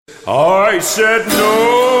I said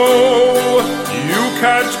no, you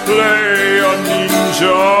can't play a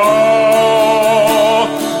ninja.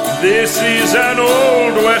 This is an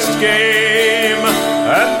Old West game,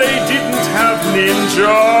 and they didn't have ninjas.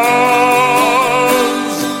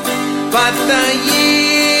 But the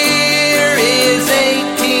year is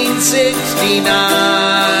 1869,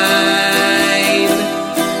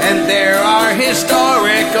 and there are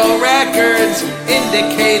historical records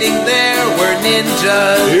indicating there were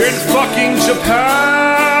ninjas. In fucking Japan,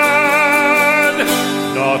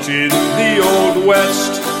 not in the Old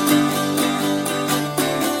West.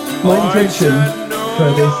 My intention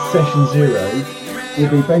for this session 0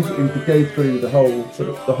 will be basically to go through the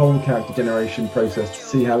whole character generation process to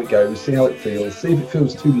see how it goes, see how it feels, see if it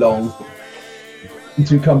feels too long and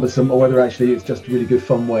too cumbersome, or whether actually it's just a really good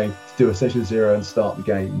fun way to do a session 0 and start the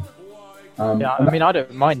game. I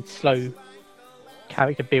don't mind slow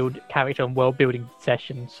character and world building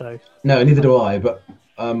sessions. So no, neither do I. But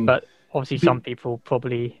obviously, some people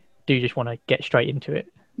probably do just want to get straight into it.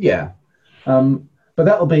 Yeah. But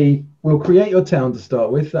that'll be, we'll create your town to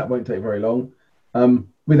start with. That won't take very long.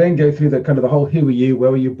 We then go through the whole who are you,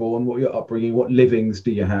 where were you born, what your upbringing, what livings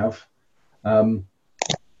do you have. Then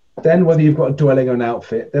whether you've got a dwelling or an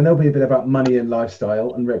outfit. Then there'll be a bit about money and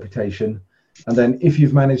lifestyle and reputation. And then if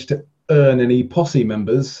you've managed to earn any posse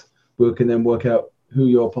members, we can then work out who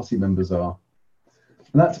your posse members are.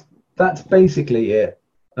 And that's basically it.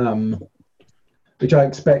 Which I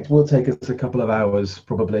expect will take us a couple of hours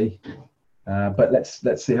probably. But let's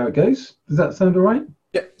see how it goes. Does that sound all right?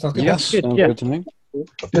 Yeah, sounds good. Yes, sounds good to me.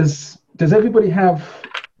 Does everybody have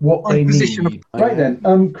what they need? Right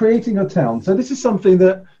then, creating a town. So this is something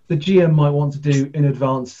that the GM might want to do in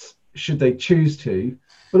advance, should they choose to.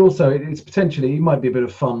 But also, it might be a bit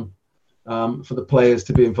of fun for the players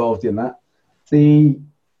to be involved in that.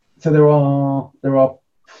 So there are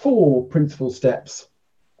 4 principal steps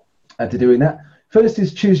to doing that. First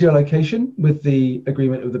is choose your location with the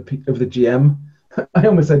agreement of the GM. I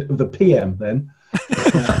almost said of the PM then.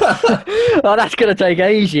 Oh, that's going to take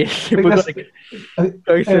ages. I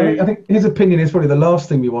think his opinion is probably the last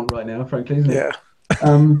thing we want right now, frankly, isn't it?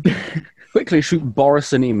 Yeah. Quickly shoot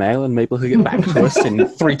Boris an email and maybe he'll get back to us in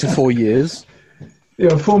 3 to 4 years.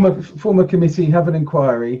 Yeah, former committee, have an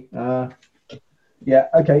inquiry. Yeah,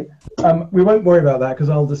 okay. We won't worry about that because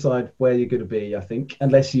I'll decide where you're going to be, I think,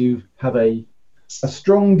 unless you have a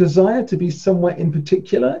strong desire to be somewhere in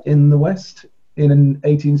particular in the West in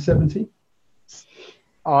 1870.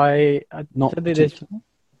 I Not don't think there's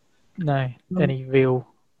any real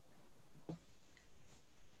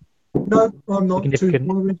No, I'm not too significant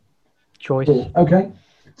worried. choice. Cool. Okay,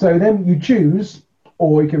 so then you choose,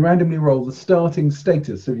 or you can randomly roll the starting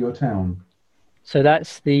status of your town. So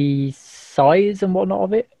that's the size and whatnot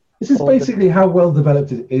of it? This is basically how well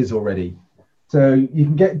developed it is already. So you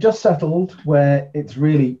can get just settled, where it's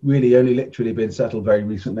really, really only literally been settled very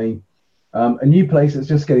recently. A new place that's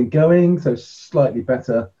just getting going, so slightly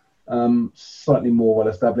better, slightly more well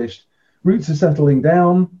established. Roots are settling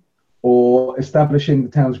down, or establishing the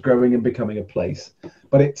town's growing and becoming a place.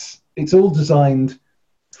 But it's all designed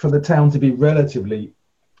for the town to be relatively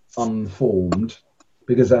unformed,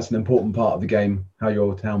 because that's an important part of the game, how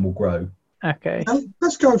your town will grow. Okay.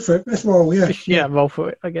 Let's go for it. Let's roll, yeah. Yeah, roll for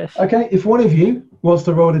it, I guess. Okay, if one of you wants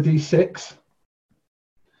to roll a d6,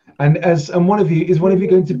 and one of you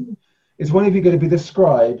going to be the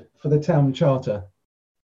scribe for the town charter?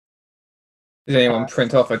 Did anyone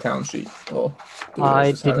print off a town sheet? Or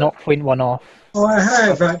I did not print one off. I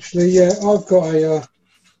have actually, yeah.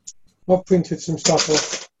 I've printed some stuff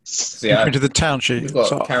off. So, yeah, Printed the town sheet. we've got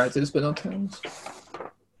So- characters but not towns.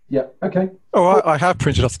 Yeah, okay. Oh, I have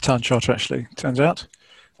printed off the town charter, actually, turns out.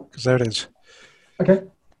 Because there it is. Okay.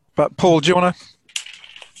 But, Paul, do you want to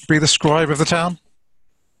be the scribe of the town?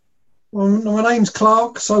 Well, my name's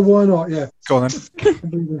Clark, so why not, yeah. Go on,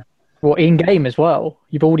 then. Well, in-game as well.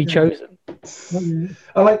 You've already chosen.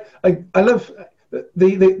 I love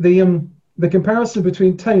the comparison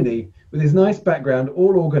between Tony with his nice background,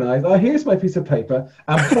 all organised. Oh, here's my piece of paper,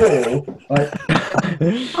 and Paul,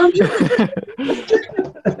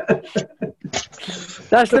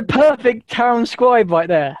 That's the perfect town scribe right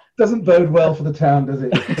there. doesn't bode well for the town, does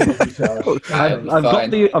it?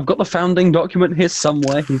 I've got the founding document here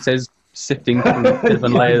somewhere. He says sifting through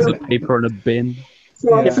different layers of paper in a bin.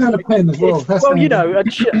 So I found a pen as well. Well, you know,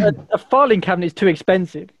 a filing cabinet is too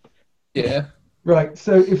expensive Yeah. Right.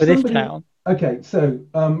 So if for this somebody, town. okay, so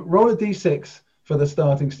roll a d6 for the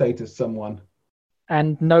starting status. Someone.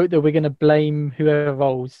 And note that we're going to blame whoever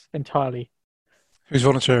rolls entirely. Who's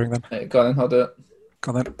volunteering, then? Go on then, I'll do it.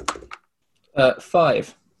 Go on, then.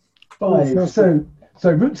 5. 5. So So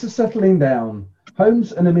roots are settling down.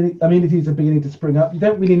 Homes and amenities are beginning to spring up. You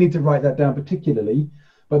don't really need to write that down particularly,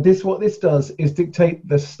 but what this does is dictate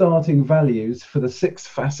the starting values for the 6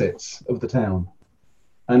 facets of the town.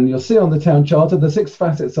 And you'll see on the town charter, the 6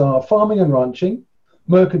 facets are farming and ranching,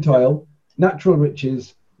 mercantile, natural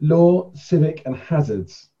riches, law, civic, and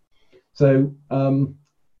hazards. So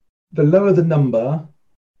the lower the number,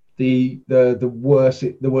 the worse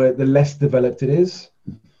the less developed it is.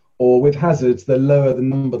 Or with hazards, the lower the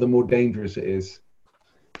number, the more dangerous it is.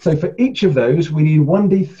 So for each of those, we need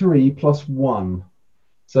 1d3 plus 1.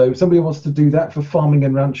 So if somebody wants to do that for farming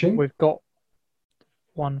and ranching. We've got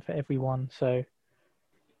 1 for every one, so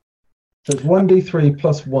it's 1d3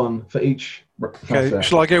 plus 1 for each. Okay,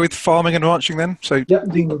 shall I go with farming and ranching then? So Yep.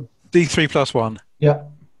 D3 plus 1. Yeah.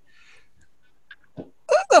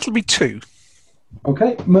 That'll be 2.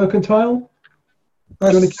 Okay, mercantile. Do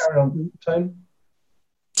you want to carry on, Tone?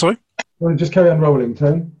 Sorry? You want to just carry on rolling,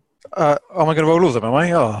 Tone? Am I going to roll all of them, am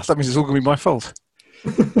I? Oh, that means it's all going to be my fault.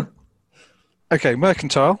 Okay,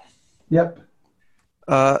 mercantile. Yep.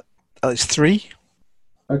 That's 3.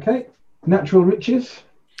 Okay. Natural riches.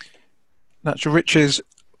 Natural riches,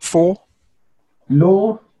 4.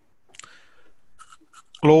 Law.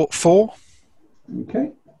 Law, 4.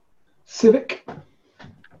 Okay. Civic.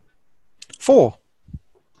 4.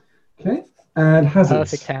 Okay. And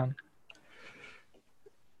hazards. perfect town.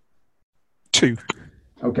 2.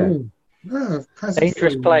 Okay.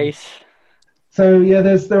 Dangerous place. So yeah,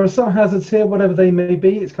 there are some hazards here, whatever they may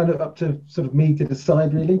be. It's kind of up to sort of me to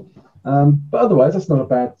decide, really. But otherwise, that's not a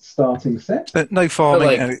bad starting set. No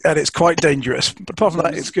farming, But, and it's quite dangerous. But apart from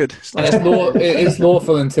that, it's good. It's And nice. it's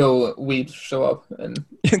lawful until we show up and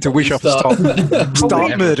Until we have to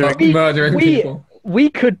start murdering. murdering people. We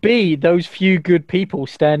could be those few good people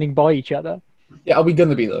standing by each other. Yeah, are we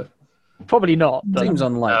gonna be though? Probably not. But Seems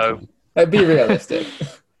unlikely. Be realistic.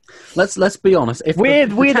 Let's be honest. If We're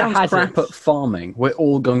the the town's crap hazards. at farming, we're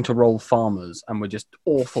all going to roll farmers, and we're just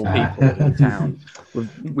awful people in the town. We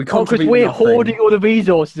because contribute we're nothing. hoarding all the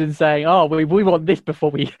resources and saying, "Oh, we want this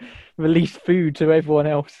before we release food to everyone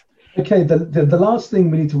else." Okay, the last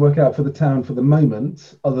thing we need to work out for the town for the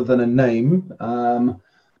moment, other than a name,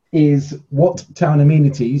 is what town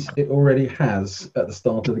amenities it already has at the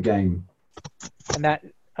start of the game. And that,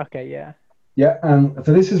 okay, yeah. Yeah,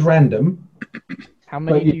 so this is random. How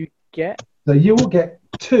many But you- do you get? So you will get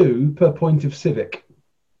 2 per point of civic,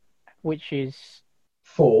 Which is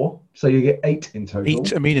 4. So you get 8 in total.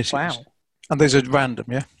 8 amenities. wow. And those are random,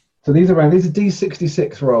 yeah? So these are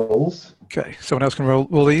D66 rolls. Okay, someone else can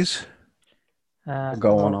roll these.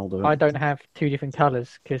 Go on, I'll do it. I don't have 2 different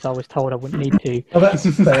colours because I was told I wouldn't need to. Oh, that's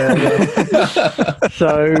fair. Yeah.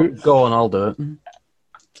 So Go on, I'll do it.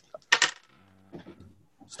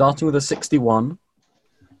 Starting with a 61.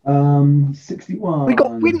 61. we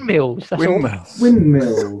got windmills. That's all. Windmills.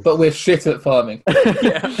 Windmills. But we're shit at farming.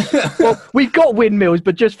 Well, we've got windmills,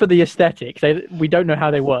 but just for the aesthetics. We don't know how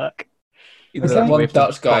they work. There's Okay. one We have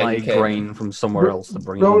Dutch to guy buy who came. grain from somewhere else to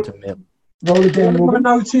bring Roll- into mill. Roll again, Am I Morgan.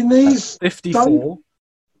 noting these? 54.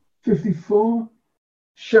 54.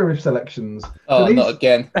 Sheriff selections. Oh, So these- not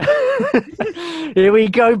again. Here we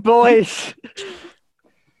go, boys.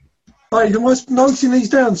 Hey, am I noting these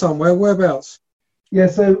down somewhere? Whereabouts? Yeah,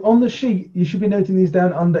 so on the sheet, you should be noting these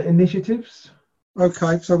down under initiatives.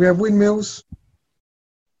 Okay, so we have windmills.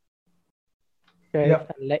 Okay,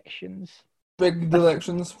 Yep. elections. Big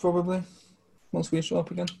elections, probably. Once we show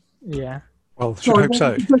up again. Yeah. Well, should Sorry, hope what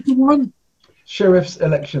so. was the second one? Sheriff's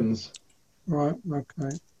elections. Right,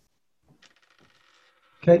 okay.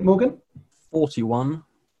 Okay, Morgan? 41.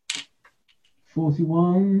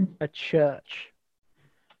 41. A church.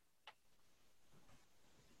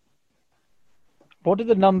 What are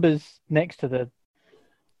the numbers next to the?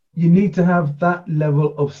 You need to have that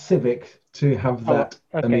level of civic to have that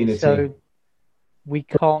Okay, amenity. so we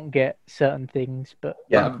can't get certain things, but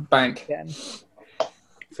Yeah. Bank. again,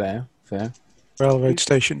 Fair. Railroad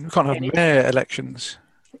station. We can't have Any- mayor elections.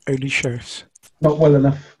 Only sheriffs. Not well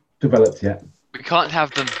enough developed yet. We can't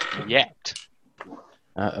have them yet.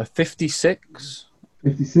 A 56.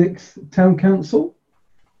 56. Town council.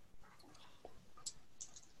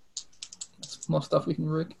 That's more stuff we can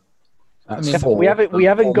rig. That's I mean, 4. we haven't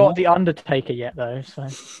Four got more. the Undertaker yet though. So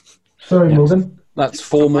Sorry, Yeah. Morgan. That's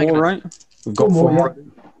 4 Am I more, gonna- right? We've got 4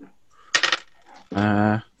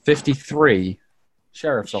 more. 53.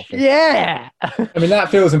 Sheriff's office. yeah, I mean, that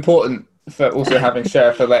feels important for also having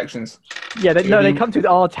sheriff elections. yeah. They come to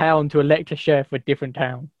our town to elect a sheriff for a different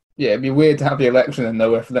town. Yeah, it'd be weird to have the election and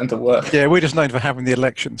nowhere for them to work. Yeah, we're just known for having the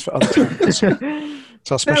elections for other towns.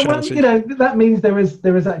 It's our Yeah, well, speciality. you know, that means there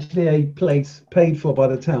is actually a place paid for by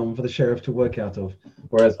the town for the sheriff to work out of,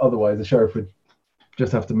 whereas otherwise the sheriff would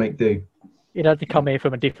just have to make do. You'd have to come here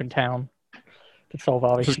from a different town to solve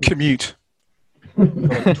our Just issues. commute.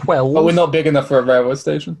 12. But we're not big enough for a railway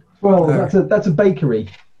station. Well, No. that's a bakery.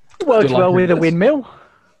 Works Good luck well with with a this. windmill.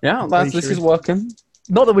 Yeah, this is working.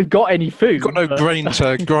 Not that we've got any food. You've got no but- grain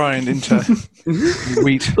to grind into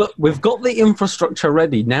wheat. Look, we've got the infrastructure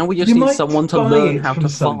ready. Now we just You need might someone to buy learn it how from to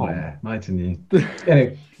farm. somewhere, mightn't you?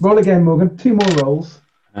 Anyway, roll again, Morgan. 2 more rolls.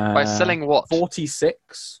 By selling what?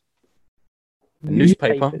 46.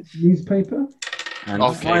 Newspaper. Newspaper. And Okay,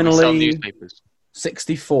 we sell finally, newspapers.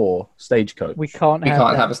 64. Stagecoach. We can't We have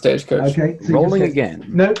can't that. have a stagecoach. Okay. So you Rolling just get- again.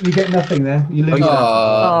 No, you get nothing there. You lose. Oh, yeah.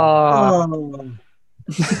 Ah.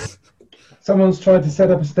 Ah, Someone's tried to set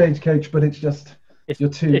up a stagecoach, but it's just you're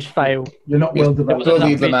too. it's failed. You're not well developed. We'll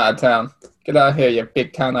leave them out of town. Get out of here, you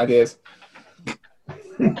big town ideas.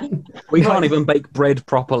 We can't even bake bread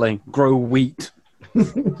properly. Grow wheat.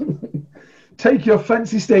 Take your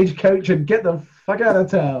fancy stagecoach and get the fuck out of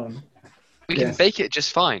town. We Yes. can bake it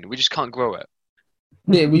just fine. We just can't grow it.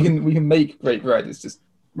 Yeah, we can make great bread. It's just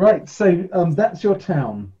Right, so that's your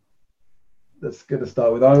town. That's good to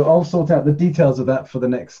start with. I'll sort out the details of that for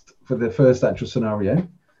the first actual scenario.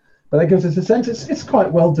 But that gives us a sense. It's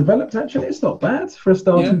quite well developed actually. It's not bad for a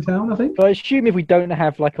starting town, I think. So I assume if we don't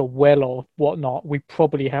have like a well or whatnot, we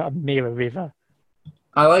probably have near a river.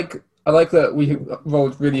 I like that we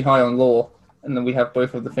rolled really high on law, and then we have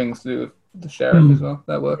both of the things to do with the sheriff as well.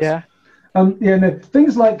 That works. Yeah. No,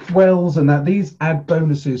 things like wells and that, these add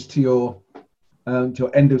bonuses to your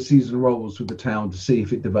end of season rolls with the town to see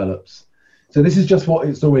if it develops. So this is just what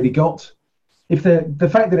it's already got. If the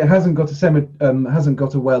fact that it hasn't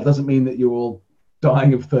got a well doesn't mean that you're all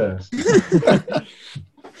dying of thirst.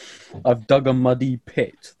 I've dug a muddy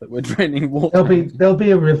pit that we're draining water. There'll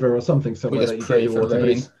be a river or something somewhere just that you pray get your for water, but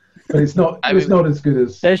rain. it's not I it's mean- not as good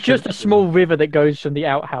as. There's just a small river that goes from the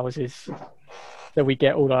outhouses that we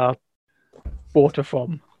get all our water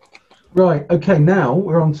from. Right. Okay. Now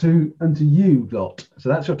we're on to you lot. So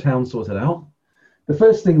that's your town sorted out. The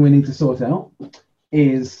first thing we need to sort out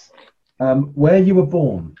is where you were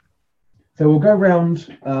born. So we'll go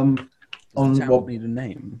round on Town what. need a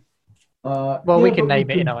name. Well, yeah, we can but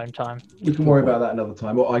name it in our own time, We can worry about that another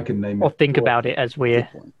time, or I can name or it. think about it as we're.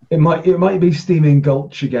 It might be Steaming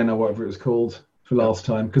Gulch again, or whatever it was called for last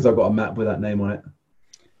time, because I've got a map with that name on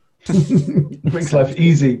it. Makes life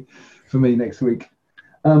easy for me next week.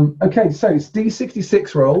 Okay, so it's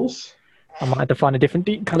D66 rolls. I might have to find a different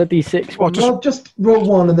colour D6 one. Well, just roll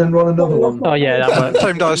one and then roll another one. Oh yeah, that works.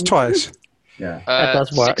 Same dice twice. Yeah. That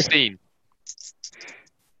does work. 16.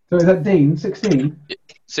 So is that Dean? 16?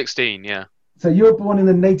 16, yeah. So you were born in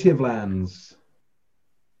the native lands.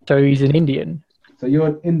 So he's an Indian. So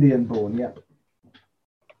you're Indian born, yep.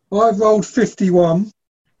 I've rolled 51.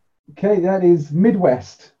 Okay, that is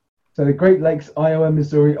Midwest. So the Great Lakes, Iowa,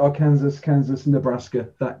 Missouri, Arkansas, Kansas, Nebraska,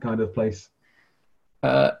 that kind of place.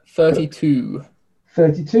 32.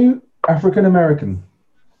 32, African American.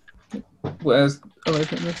 Where's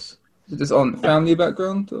this? Is this on family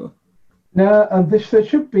background or? Now, there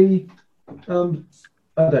should be, I don't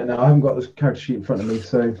know, I haven't got this character sheet in front of me,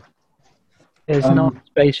 so There's not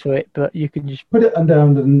space for it, but you can just. put it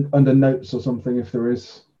under notes or something if there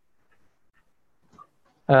is.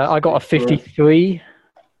 I got a 53.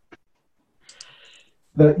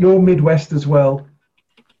 You're Midwest as well,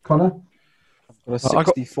 Connor. I've got a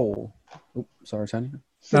 64. Oh, sorry, Tony.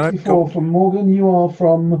 64 from Morgan. You are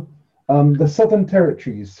from the Southern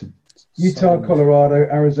Territories. Utah, Colorado,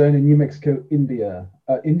 Arizona, New Mexico, India.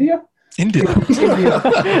 India? India. India.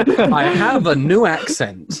 I have a new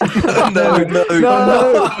accent. no.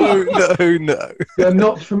 You're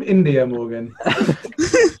not from India, Morgan.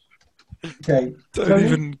 Okay. Don't Tony?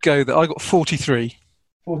 even go there. I got 43.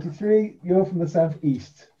 43. You're from the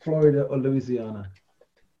Southeast, Florida or Louisiana.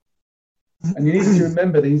 And you need to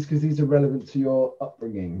remember these because these are relevant to your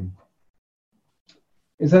upbringing.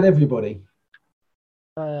 Is that everybody?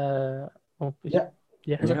 Well, Yeah.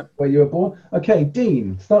 yeah. Where you were born? Okay,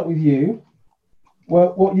 Dean, start with you. Well,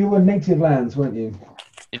 what you were native lands, weren't you?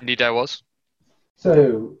 Indeed, I was.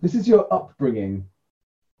 So this is your upbringing.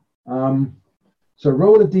 So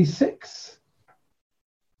roll a d6.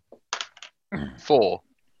 4.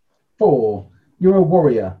 4. You're a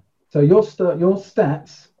warrior. So your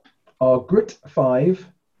stats are grit 5,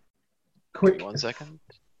 quick 1 second.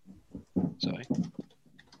 Sorry.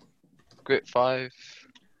 Grit 5.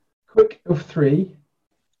 quick of 3.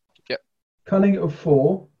 Yep. Cunning of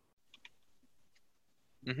 4.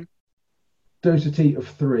 Mhm. Docility of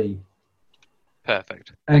 3.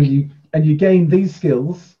 Perfect. and you gain these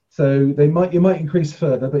skills. So you might increase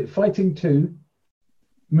further, but fighting 2,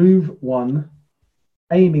 move 1,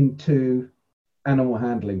 aiming 2, animal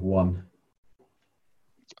handling 1.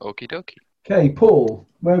 Okie dokie. Okay, Paul,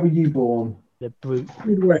 where were you born? The brute.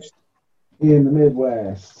 Midwest. In the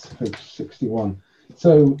Midwest, page 61.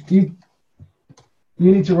 So you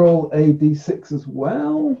need to roll a d6 as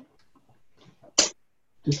well.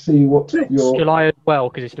 To see what your. Shall I as well?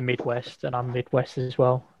 Because it's the Midwest, and I'm Midwest as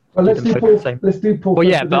well. Well, let's them do both Paul. the same. Let's do Paul. Well,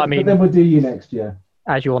 first, yeah, but I mean- then we'll do you next year.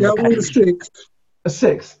 As you're on Yeah, the all the page. 6. A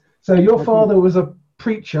 6. So your father was a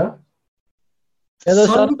preacher. Yeah, the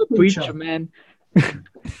Son son of of the a preacher, preacher. man.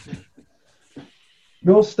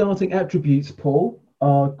 Your starting attributes, Paul,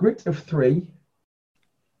 are grit of 3,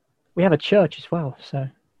 We have a church as well, so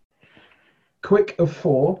quick of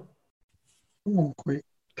 4, Come on, quick.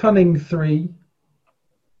 cunning 3,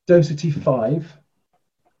 docility 5,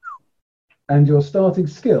 and your starting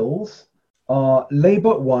skills are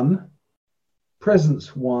labour 1,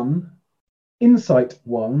 presence 1, insight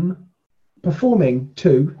 1, performing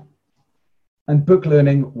 2, and book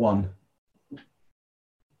learning 1.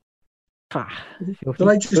 Do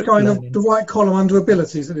they just go in the right column under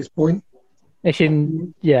abilities at this point? It's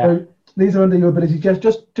in, yeah. So these are under your ability.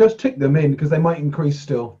 Just tick them in because they might increase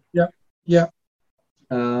still. Yeah.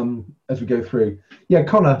 As we go through. Yeah,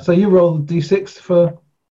 Connor. So you rolled d6 for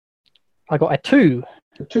I got a 2.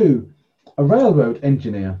 2. A railroad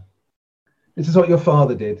engineer. This is what your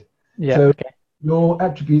father did. Yeah. So- Okay. Your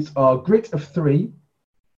attributes are grit of 3,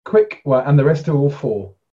 quick, well, and the rest are all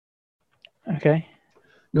 4. Okay.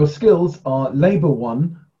 Your skills are labour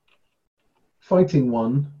 1, fighting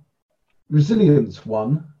 1, resilience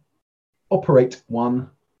 1, operate 1,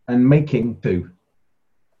 and making 2.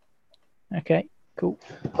 Okay. Cool.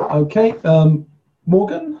 Okay,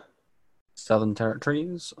 Morgan. Southern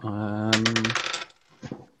Territories.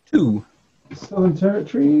 2. Southern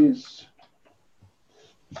Territories.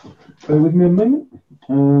 Bear with me a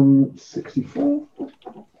moment. 64.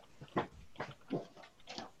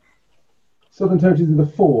 Southern Territories is the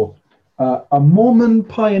 4. A Mormon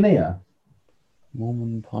pioneer.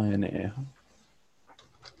 Mormon Pioneer.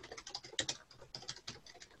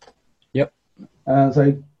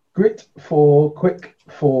 So grit 4, quick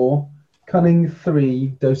 4, cunning 3,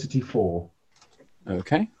 docility 4.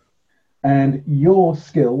 Okay. And your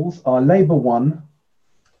skills are labour 1,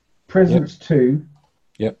 presence 2,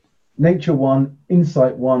 Yep. nature 1,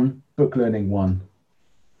 insight 1, book learning 1.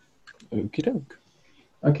 Okie doke.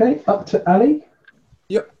 Okay, up to Ali.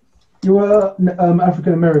 Yep. You were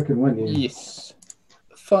African American, weren't you? Yes.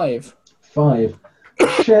 5. 5.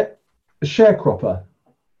 Sharecropper.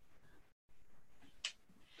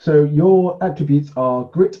 So your attributes are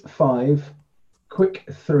grit 5, quick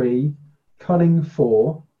 3, cunning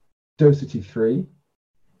 4, docility 3,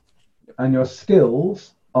 and your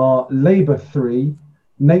skills are labour 3,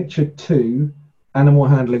 nature 2, animal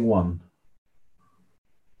handling 1.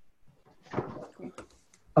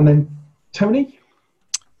 And then Tony,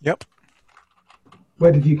 Yep.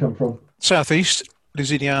 where did you come from? Southeast,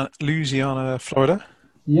 Louisiana, Florida.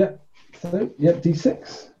 Yep. So yep,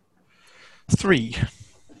 D6. 3.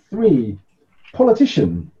 3.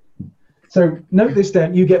 Politician. So note this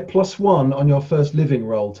down. You get +1 on your first living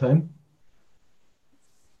roll, Tone.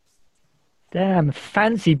 Damn,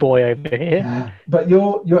 fancy boy over here. But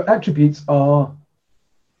your attributes are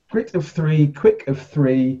grit of 3, quick of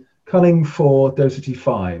 3, cunning 4, docility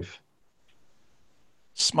 5.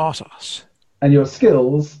 Smart ass. And your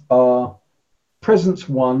skills are presence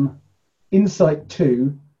 1, insight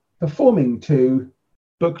 2, performing 2,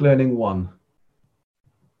 book learning 1.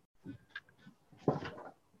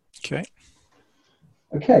 Okay.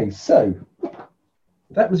 Okay, so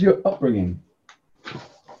that was your upbringing.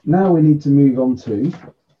 Now we need to move on to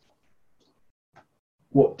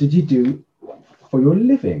what did you do for your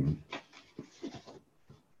living?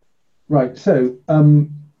 Right, so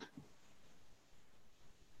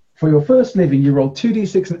for your first living, you roll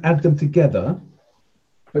 2d6 and add them together.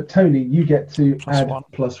 But Tony, you get to add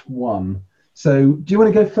 +1. So do you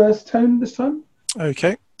want to go first, Tone, this time?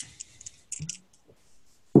 Okay.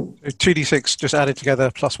 So 2d6 just added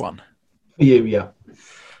together +1. For you, yeah.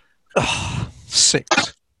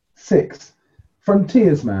 6. 6.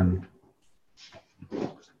 Frontiersman.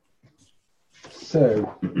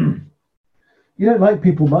 So, you don't like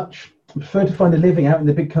people much. You prefer to find a living out in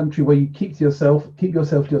the big country where you keep yourself to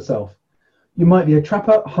yourself. You might be a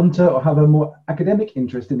trapper, hunter, or have a more academic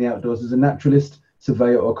interest in the outdoors as a naturalist,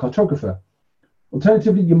 surveyor, or cartographer.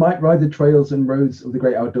 Alternatively, you might ride the trails and roads of the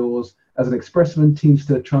great outdoors as an expressman,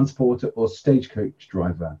 teamster, transporter, or stagecoach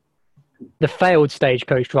driver. the failed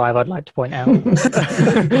Stagecoach Drive, I'd like to point out.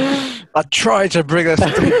 I tried to bring us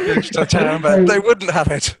to town, but they wouldn't have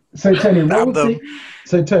it. So Tony, Damn them.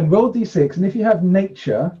 roll d6, and if you have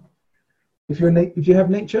nature, if you have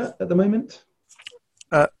nature at the moment,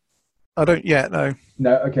 I don't yet. No.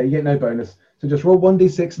 no, okay, you get no bonus. So just roll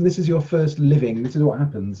 1d6, and this is your first living. This is what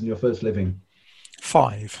happens in your first living.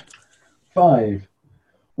 5. 5.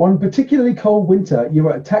 One particularly cold winter, you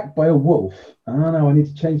were attacked by a wolf. Oh no, I need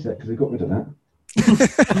to change that because I got rid of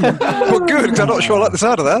that. Well, good, because I'm not sure I like the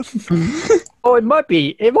sound of that. Oh, it might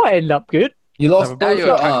end up good. You lost Now both you're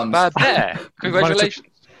your attacked arms. bad there. Congratulations.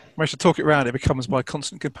 Managed to talk it round, it becomes my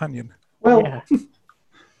constant companion. Well, Yeah.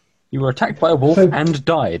 You were attacked by a wolf So- and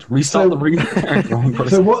died. Restart the ring. Wrong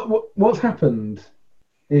process. so what's happened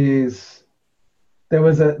is there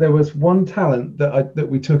was one talent that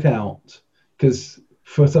we took out because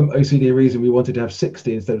for some OCD reason we wanted to have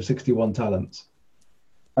 60 instead of 61 talents,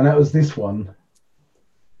 and that was this one.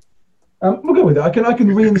 We'll go with it. I can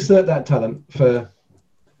reinsert that talent for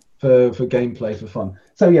gameplay for fun.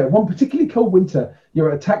 So yeah, one particularly cold winter, you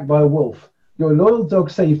were attacked by a wolf. Your loyal dog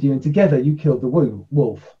saved you, and together you killed the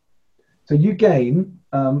wolf. So you gain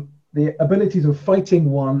the abilities of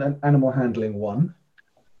fighting 1 and animal handling 1.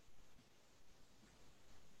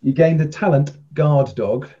 You gain the talent guard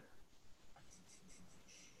dog.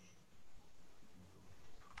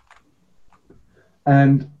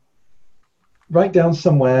 And write down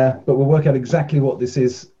somewhere, but we'll work out exactly what this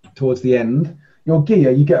is towards the end. Your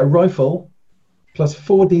gear, you get a rifle plus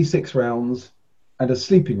 4d6 rounds and a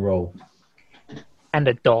sleeping roll. And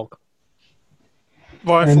a dog.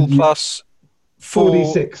 Rifle And you- plus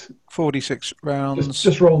 4d6. 46 rounds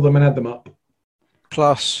Just roll them and add them up.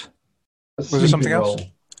 plus A Was there something sleeping else? roll.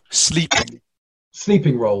 sleeping.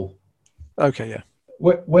 Sleeping roll. Okay, yeah.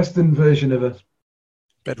 Western version of a...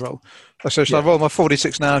 Bedroll. So shall I roll my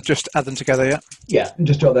 46 now? Just add them together, yeah? Yeah,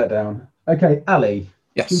 just jot that down. Okay, Ali,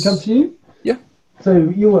 Yes. can we come to you? Yeah. So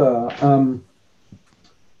you were...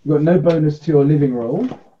 you got no bonus to your living roll.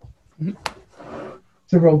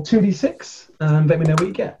 So roll 2d6 and let me know what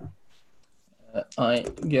you get. I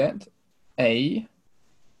get a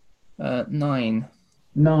 9.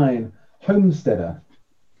 9. Homesteader.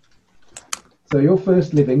 So your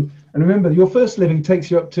first living, and remember, your first living takes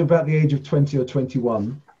you up to about the age of 20 or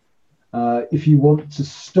 21. If you want to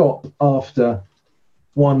stop after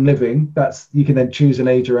one living, you can then choose an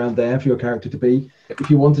age around there for your character to be. If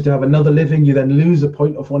you wanted to have another living, you then lose a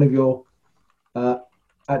point off one of your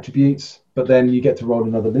attributes, but then you get to roll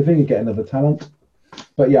another living, you get another talent.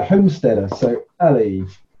 But yeah, Homesteader. So Ali,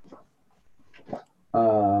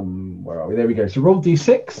 where are we? There we go. So roll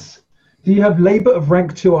d6. Do you have labour of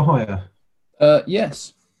rank 2 or higher?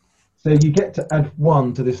 Yes. So you get to add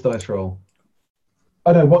 1 to this dice roll.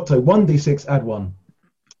 Oh no, what? So 1d6, add 1.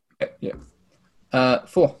 Yeah.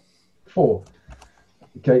 4. 4.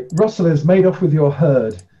 Okay, rustlers made off with your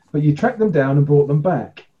herd, but you tracked them down and brought them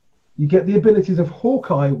back. You get the abilities of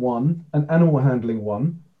Hawkeye 1 and Animal Handling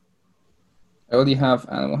 1. I already have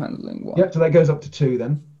animal handling 1. Yep, so that goes up to 2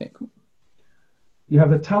 then. Okay, cool. You have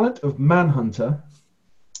the talent of Manhunter.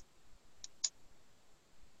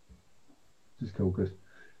 This is cool, good.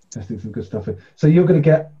 Testing some good stuff here. So you're going to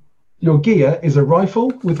get, your gear is a rifle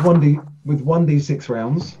with 1d6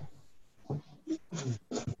 rounds,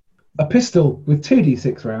 a pistol with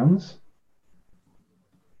 2d6 rounds,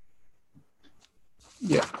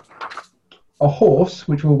 Yeah. a horse,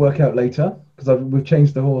 which we'll work out later, because we've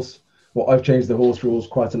changed the horse. Well, I've changed the horse rules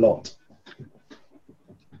quite a lot.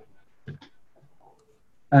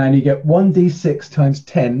 And you get 1d6 times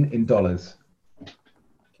 10 in dollars.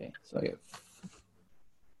 Okay, so I get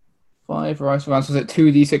 5 rifle rounds. So is it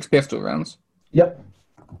 2d6 pistol rounds? Yep.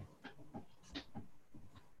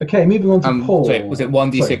 Okay, moving on to Paul. So was it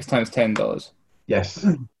 1d6 Sorry. times $10? Yes.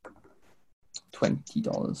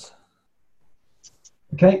 $20.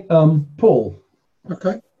 Okay, Paul.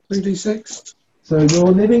 Okay, 2d6. So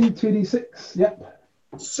you're living 2d6. Yep.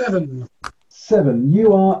 7. 7.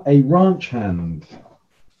 You are a ranch hand.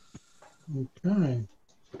 Okay.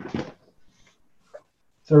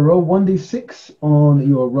 So roll 1d6 on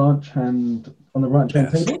your ranch hand, on the ranch hand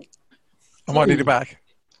Yes. table. I might need it back.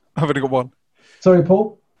 I've only got 1. Sorry,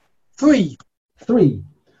 Paul. 3. 3.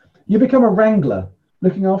 You become a wrangler,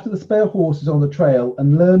 looking after the spare horses on the trail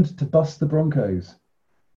and learned to bust the broncos.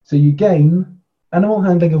 So you gain animal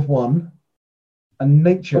handling of 1 and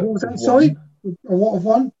nature What was that? of 1. Sorry? A what of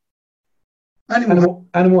 1?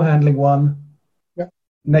 Animal handling 1. Yep.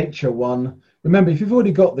 Nature 1. Remember, if you've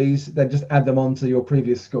already got these, then just add them on to your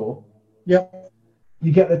previous score. Yep.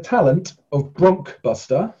 You get the talent of Bronc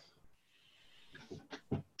Buster.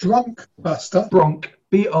 Drunk Buster. Bronc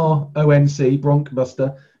BRONC, Bronc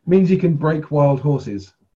Buster, means you can break wild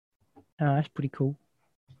horses. Oh, that's pretty cool.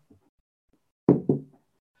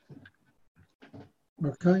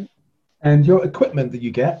 Okay. And your equipment that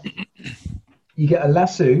you get a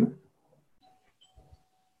lasso.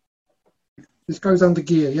 This goes under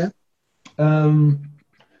gear, yeah?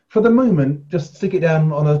 For the moment, just stick it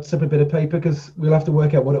down on a separate bit of paper because we'll have to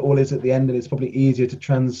work out what it all is at the end, and it's probably easier to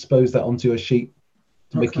transpose that onto a sheet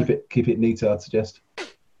to keep it neater, I'd suggest.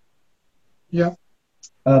 Yeah.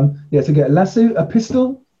 So get a lasso, a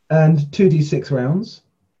pistol, and 2d6 rounds.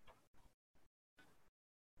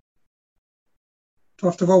 Do I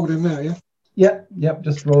have to roll them now, yeah? Yep,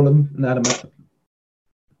 just roll them and add them up.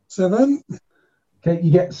 7. Okay,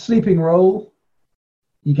 you get sleeping roll,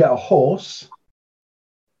 you get a horse,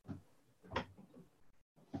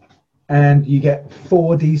 and you get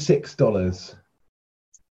 $4d6.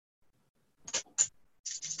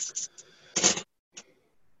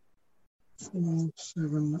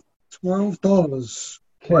 $12.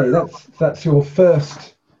 Okay, that's your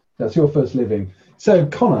first living. So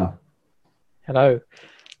Connor. Hello.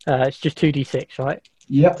 It's just 2d6, right?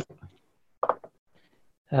 Yep.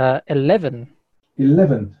 11.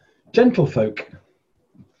 11. Gentlefolk.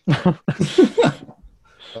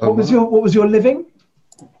 What was your living?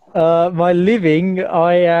 My living,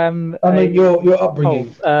 I am. Your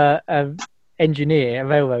upbringing. Engineer, a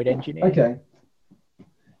railroad engineer. Okay.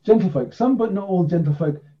 Gentlefolk. Some, but not all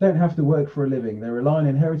gentlefolk, don't have to work for a living. They rely on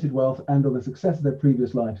inherited wealth and on the success of their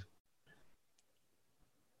previous life.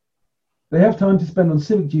 They have time to spend on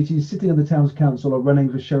civic duties, sitting on the town's council, or running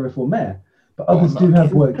for sheriff or mayor. But others do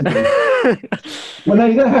have work to do. Well, no,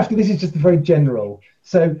 you don't have to. This is just very general.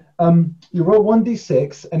 So you roll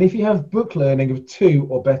 1d6, and if you have book learning of 2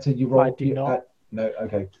 or better, you roll. I do not. No,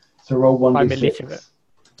 okay. So roll 1d6. I'm illiterate.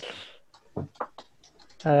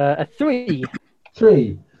 A 3.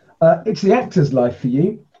 3. It's the actor's life for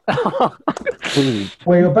you,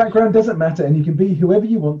 where your background doesn't matter, and you can be whoever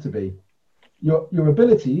you want to be. Your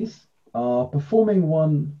abilities are performing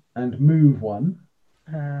 1 and move 1.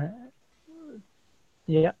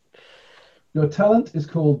 Yeah. Your talent is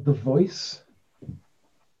called the voice.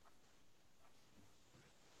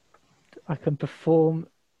 I can perform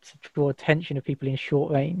to draw attention of people in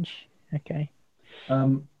short range. Okay.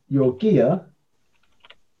 Your gear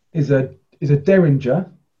is a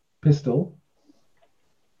Derringer pistol,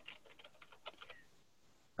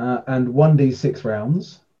 and 1d6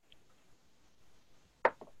 rounds.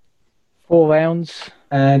 4 rounds.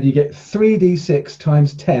 And you get 3d6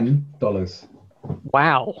 times $10.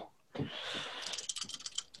 Wow.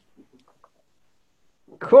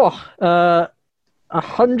 Cool.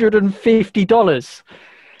 $150.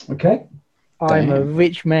 Okay. I'm a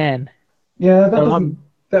rich man. Yeah,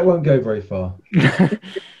 that won't go very far.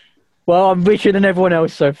 Well, I'm richer than everyone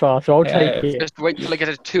else so far, so I'll take it. Just wait till I get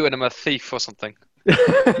a 2 and I'm a thief or something.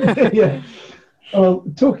 Yeah. Well,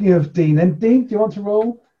 talking of Dean, then Dean, do you want to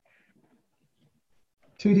roll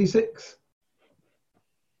 2d6?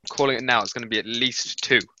 Calling it now, it's going to be at least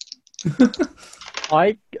 2.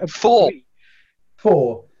 4.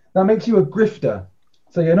 4. That makes you a grifter.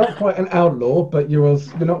 So you're not quite an outlaw, but you're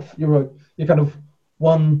kind of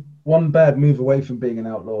one bad move away from being an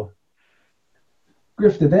outlaw.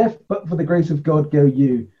 Grifter, there, but for the grace of God go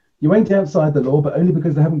you. You ain't outside the law, but only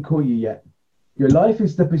because they haven't caught you yet. Your life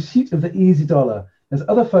is the pursuit of the easy dollar. There's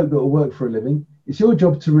other folk that will work for a living. It's your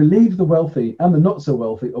job to relieve the wealthy and the not so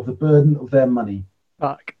wealthy of the burden of their money.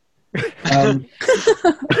 Fuck.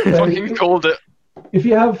 Fucking called it. If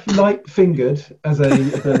you have light fingered as a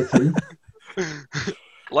ability.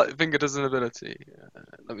 Light fingered as an ability.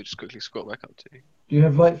 Let me just quickly scroll back up to you. Do you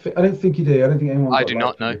have light? I don't think you do. I don't think anyone. I do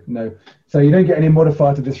not know. No. So you don't get any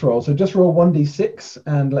modifier to this roll. So just roll 1d6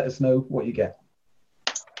 and let us know what you get.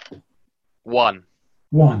 1.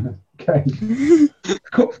 1. Okay.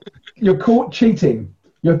 You're caught cheating.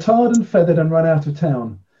 You're tarred and feathered and run out of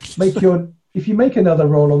town. If you make another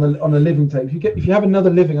roll on a living table, if you have another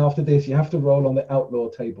living after this, you have to roll on the outlaw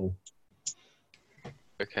table.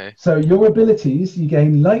 Okay. So your abilities, you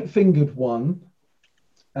gain light fingered 1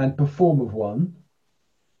 and perform of 1.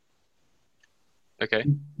 Okay.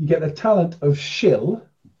 You get the talent of shill.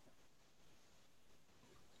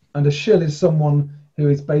 And a shill is someone who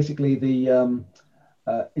is basically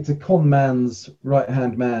it's a con man's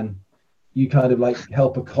right-hand man. You kind of like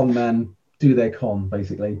help a con man do their con,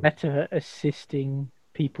 basically. Better assisting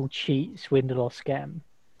people cheat, swindle, or scam.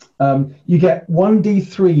 You get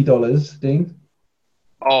 $1d3, Dean.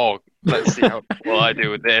 Oh, let's see what I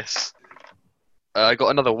do with this. I got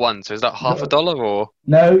another 1, so is that half a dollar or?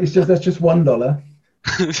 No, that's just $1.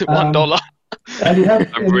 $1. And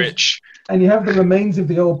I'm rich. And you have the remains of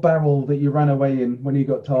the old barrel that you ran away in when you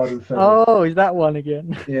got tired and fell. Oh, is that one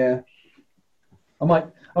again? Yeah. I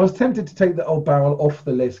was tempted to take the old barrel off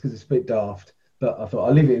the list because it's a bit daft, but I thought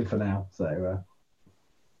I'll leave it in for now. So.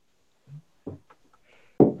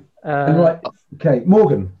 Right. Okay,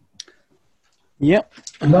 Morgan. Yep.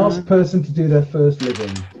 Last person to do their first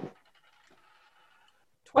living.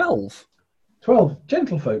 12. 12.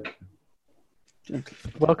 Gentlefolk.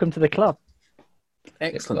 Welcome to the club.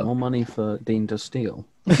 Excellent. More money for Dean to steal.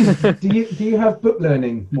 Do you have book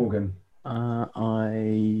learning, Morgan?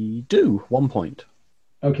 I do. 1 point.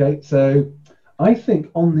 Okay, so I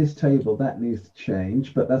think on this table that needs to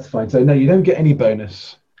change, but that's fine. So no, you don't get any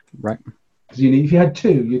bonus. Right. Because if you had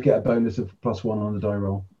 2, you'd get a bonus of +1 on the die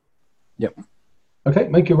roll. Yep. Okay,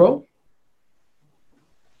 make your roll.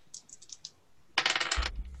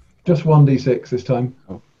 Just 1d6 this time.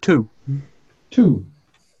 Oh, 2. 2.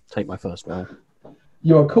 Take my first roll.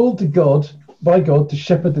 You are called by God to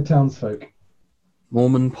shepherd the townsfolk.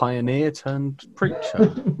 Mormon pioneer turned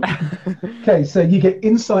preacher. Okay, so you get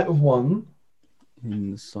insight of 1.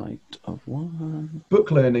 Insight of 1. Book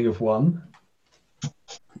learning of 1.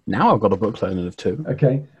 Now I've got a book learning of 2.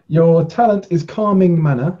 Okay. Your talent is calming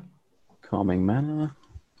manner. Calming manner.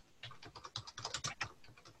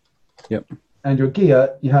 Yep. And your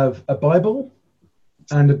gear, you have a Bible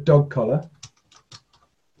and a dog collar.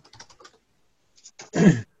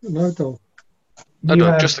 No dog.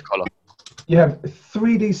 No, just the collar. You have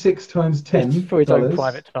 3d6 times 10 For his own dollars.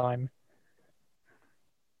 private time.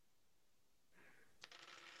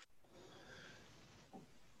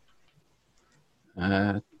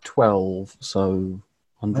 $12, so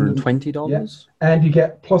 $120. And you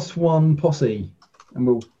get +1 posse. And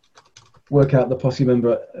we'll work out the posse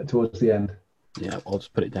member towards the end. Yeah, I'll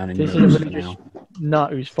just put it down in This is a euros for religious now.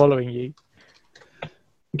 nut who's following you.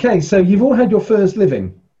 Okay, so you've all had your first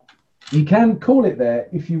living. You can call it there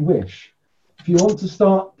if you wish. If you want to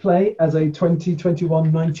start play as a 20,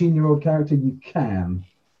 21, 19-year-old character, you can.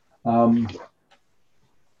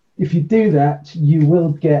 If you do that, you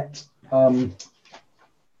will get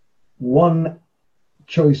 1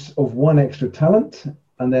 choice of 1 extra talent,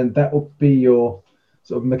 and then that will be your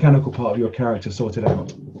sort of mechanical part of your character sorted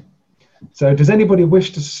out. So does anybody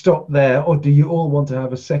wish to stop there, or do you all want to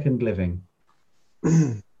have a second living?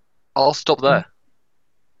 I'll stop there.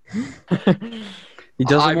 He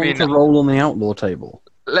doesn't I want mean, to roll on the outlaw table.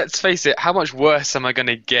 Let's face it, how much worse am I going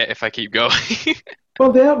to get if I keep going?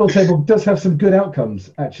 Well, the outlaw table does have some good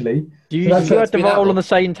outcomes, actually. Do you, So that's- do you have to been roll outlaw. on the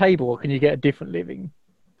same table, or can you get a different living?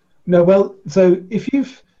 No, well, so if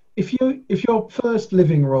your first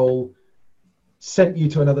living roll sent you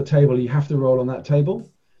to another table, you have to roll on that table.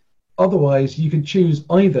 Otherwise, you can choose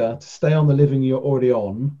either to stay on the living you're already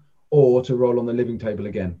on, or to roll on the living table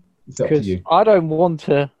again. It's up to Because you. I don't want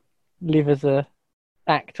to live as a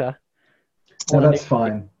actor, No, on a that's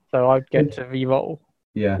living, fine. so I'd get to re-roll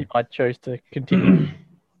Yeah. if I chose to continue.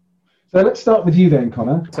 So let's start with you then,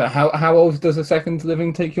 Connor. So how old does a second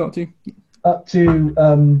living take you up to? Up to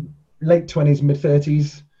late 20s, mid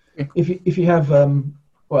 30s. Yeah. If you have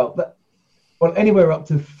anywhere up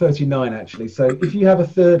to 39 actually. So if you have a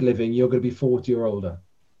third living, you're going to be 40 or older.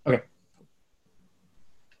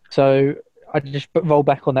 So I just roll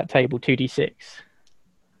back on that table 2d6.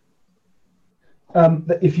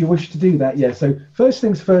 If you wish to do that, yeah. So first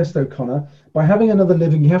things first, though, Connor. By having another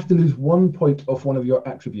living, you have to lose 1 point off one of your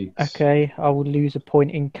attributes. Okay, I will lose a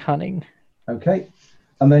point in cunning. Okay.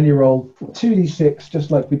 And then you roll 2d6,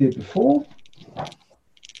 just like we did before.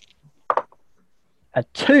 A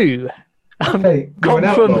 2. Okay, you're an Gone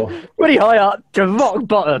outlaw. from pretty high up to rock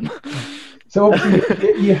bottom. So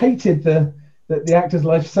obviously you hated the actor's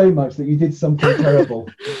life so much that you did something terrible.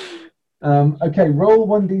 Okay, roll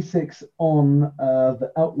 1d6 on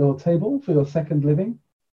the outlaw table for your second living.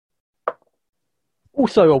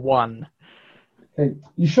 Also a 1. Okay,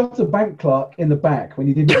 you shot a bank clerk in the back when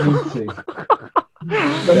you didn't need to.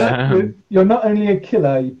 But you're not only a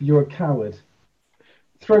killer, you're a coward.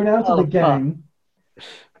 Thrown out of the gang.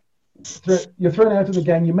 You're thrown out of the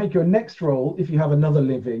gang. You make your next roll if you have another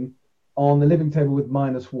living on the living table with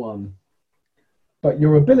 -1. But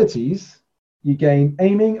your abilities, you gain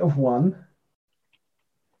aiming of 1,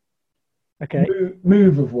 Okay.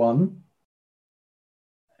 move of 1.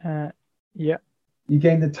 Yeah. You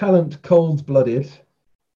gain the talent cold-blooded.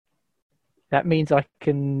 That means I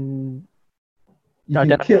can. You I can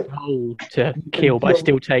don't kill. have to roll to kill, but I kill.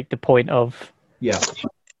 still take the point of Yeah.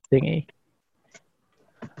 thingy.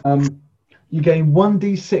 You gain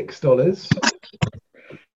 1d6 dollars.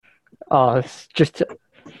 Oh, it's just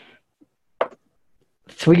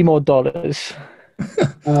 $3 more.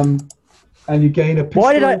 And and you gain a pistol.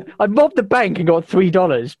 Why did I robbed the bank and got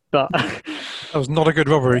 $3, but That was not a good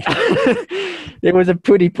robbery. it was a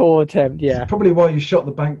pretty poor attempt. Yeah. Probably why you shot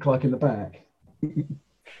the bank clerk in the back.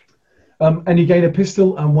 And you gain a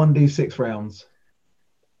pistol and 1d6 rounds.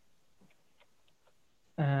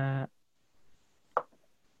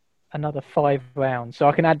 Another 5 rounds, so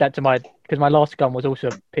I can add that to because my last gun was also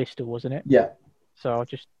a pistol, wasn't it? Yeah. So I'll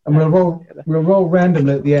just. And we'll roll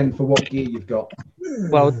randomly at the end for what gear you've got.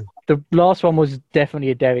 Well, the last one was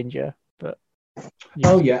definitely a Derringer, but.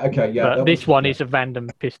 Oh yeah, okay, yeah. But this one is a random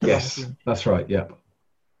pistol. Yes, that's right. Yeah.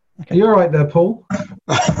 Okay. Are you all right there, Paul?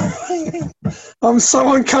 I'm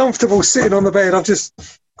so uncomfortable sitting on the bed. I've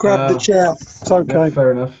just grabbed the chair. It's okay. Yeah,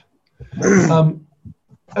 fair enough.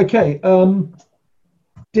 Okay.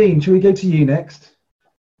 Dean, shall we go to you next?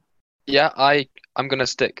 Yeah, I'm gonna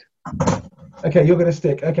stick. Okay, you're going to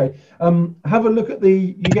stick. Okay. Have a look at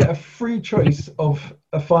you get a free choice of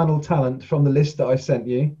a final talent from the list that I sent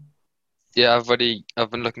you. Yeah, I've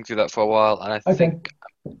been looking through that for a while, and I think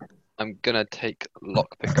I'm gonna take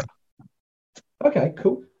Lockpicker. Okay,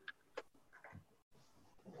 cool.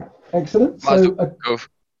 Excellent. Might as So, well go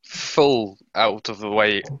full out of the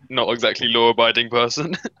way, not exactly law-abiding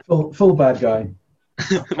person. full bad guy.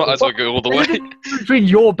 Might as well go all the way. Between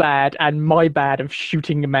your bad and my bad of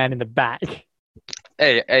shooting a man in the back.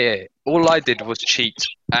 Hey. All I did was cheat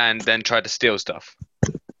and then try to steal stuff.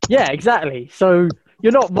 Yeah, exactly. So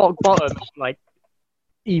you're not rock bottom, like.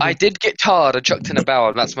 Even. I did get tarred and chucked in a barrel,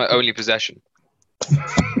 and that's my only possession.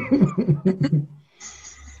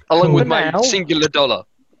 Along with my singular dollar.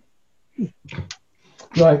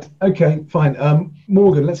 Right, okay, fine.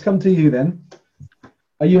 Morgan, let's come to you then.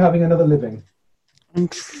 Are you having another living? I'm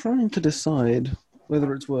trying to decide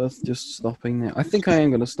whether it's worth just stopping now. I think I am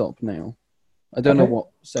going to stop now. I don't know what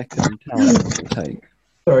second talent to take.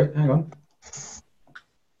 Sorry, hang on.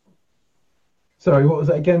 Sorry, what was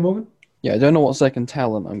that again, Morgan? Yeah, I don't know what second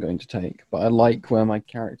talent I'm going to take, but I like where my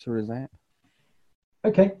character is at.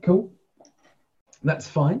 Okay, cool. That's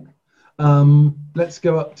fine. Let's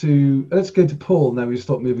go to Paul now. We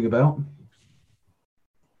stop moving about.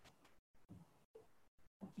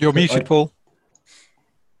 You're muted, Paul.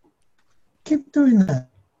 Keep doing that.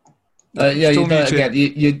 Yeah, Still you've done it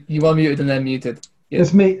muted. again. You are muted and then muted. Yeah.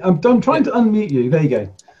 It's me. I'm trying to unmute you. There you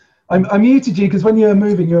go. I muted you because when you were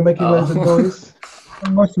moving, you were making loads of noise.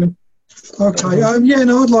 Okay. Yeah,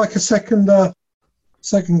 no, I'd like a second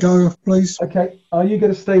go, please. Okay. Are you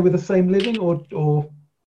going to stay with the same living or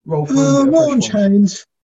roll for a fresh One one? change.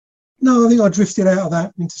 No, I think I drifted out of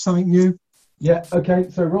that into something new. Yeah. Okay.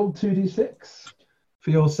 So roll 2d6 for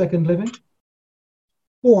your second living.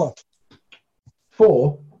 4.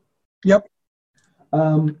 4. Yep.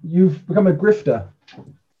 You've become a grifter.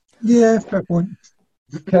 Yeah, fair point.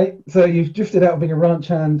 Okay, so you've drifted out of being a ranch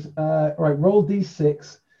hand. Right, roll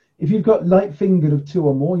d6. If you've got light fingered of 2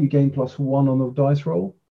 or more, you gain +1 on the dice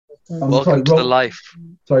roll. Welcome to the life.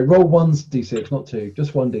 Sorry, roll 1 d6, not 2,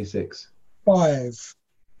 just 1 d6. 5.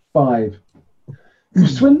 5.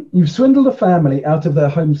 You've swindled a family out of their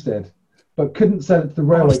homestead, but couldn't sell it to the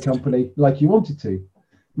railway company like you wanted to.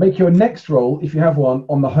 Make your next roll, if you have one,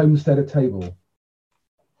 on the homesteader table.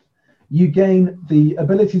 You gain the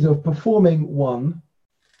abilities of performing 1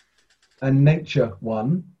 and nature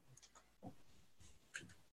 1.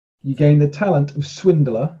 You gain the talent of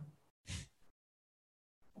swindler.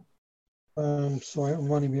 Sorry, I'm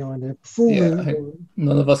running behind here. Yeah,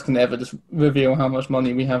 none of us can ever just reveal how much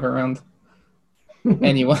money we have around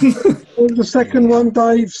anyone. What was the second one,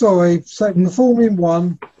 Dave? Sorry, second performing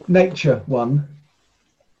 1. Nature 1.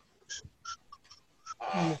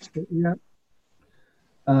 Yeah.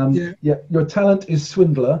 Yeah. Your talent is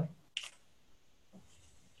swindler.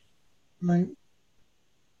 Right.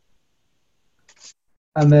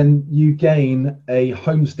 And then you gain a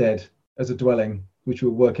homestead as a dwelling, which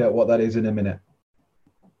we'll work out what that is in a minute.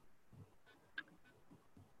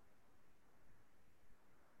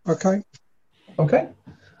 Okay. Okay.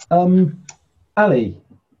 Ali.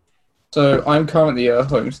 So I'm currently a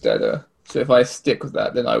homesteader. So if I stick with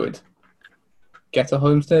that, then I would get a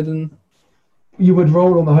homestead and... You would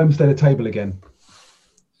roll on the homesteader table again.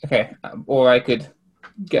 Okay, or I could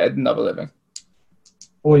get another living.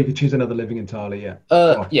 Or you could choose another living entirely, yeah.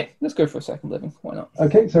 Yeah, let's go for a second living. Why not?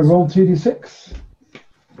 Okay, so roll 2d6.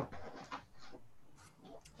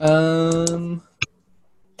 10.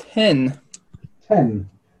 10.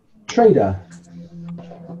 Trader.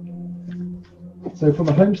 So from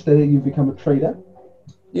a homesteader, you become a trader.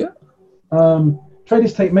 Yeah.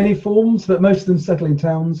 Traders take many forms, but most of them settle in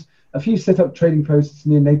towns. A few set up trading posts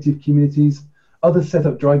near native communities. Others set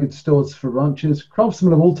up dry goods stores for ranchers.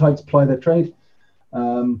 Craftsmen of all types ply their trade.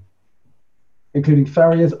 including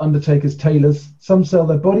farriers, undertakers, tailors. Some sell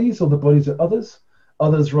their bodies or the bodies of others.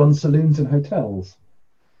 Others run saloons and hotels.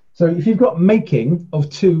 So if you've got making of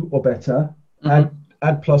 2 or better, add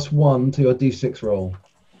 +1 to your d6 roll.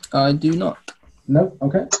 I do not. No?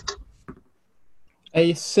 Okay.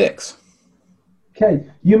 A 6. Okay.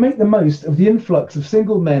 You make the most of the influx of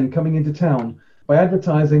single men coming into town by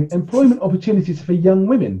advertising employment opportunities for young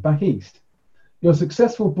women back east. Your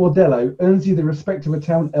successful bordello earns you the respect of a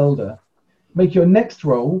town elder. Make your next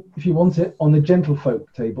roll, if you want it, on the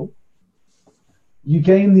gentlefolk table. You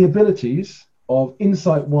gain the abilities of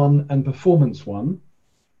Insight 1 and Performance 1.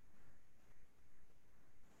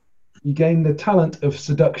 You gain the talent of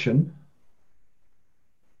Seduction.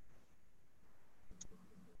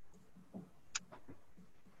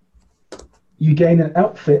 You gain an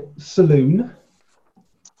outfit, Saloon.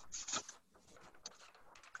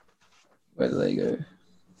 Where do they go?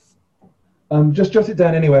 Just jot it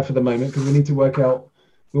down anywhere for the moment because we need to work out.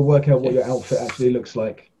 We'll work out what your outfit actually looks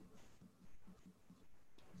like.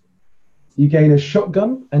 You gain a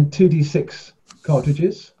shotgun and 2d6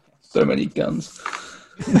 cartridges. So many guns.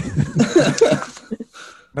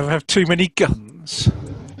 Never have too many guns.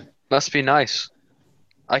 Must be nice.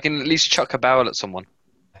 I can at least chuck a barrel at someone.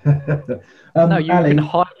 No, you Ali, can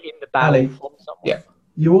hide in the barrel Ali. from someone. Yeah.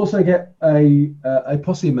 You also get a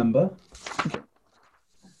posse member,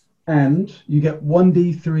 and you get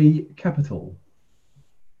 1d3 capital.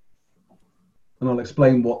 And I'll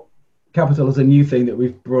explain what capital is a new thing that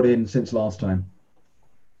we've brought in since last time.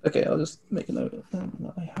 Okay, I'll just make a note of that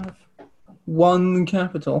I have 1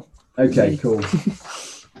 capital. Okay, cool.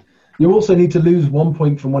 You also need to lose 1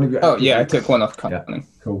 point from one of your. Oh yeah, I attributes. took 1 off Yeah, cunning.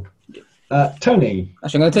 cool. Tony.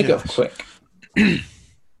 Actually, I'm going to take it Yes. off quick.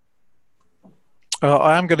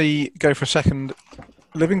 I am going to go for a second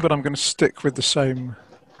living, but I'm going to stick with the same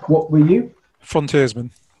What were you?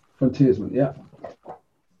 frontiersman. Frontiersman, yeah.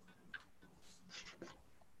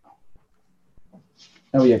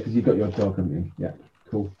 Oh yeah, because you've got your dog, haven't you? Yeah,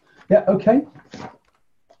 cool. Yeah, okay.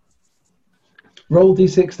 Roll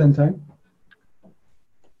d6 then, Tone.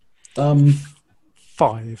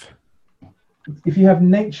 5. If you have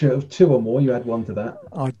nature of 2 or more, you add 1 to that.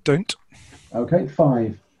 I don't. Okay,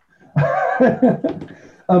 5. I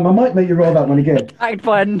might make you roll that one again. Attacked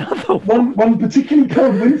by another one. One particularly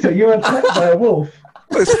cold winter, you were attacked by a wolf.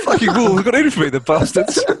 Those fucking wolves got in for me, the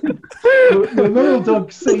bastards. The royal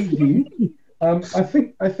dog saved you. I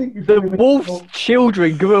think you've The wolf's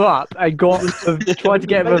children grew up and tried to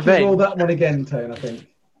get Roll revenge. that one again, Tone. I think.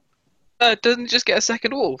 Doesn't just get a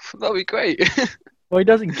second wolf. That'd be great. Well, he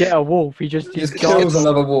doesn't get a wolf. He just Just kills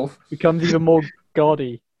another wolf. becomes even more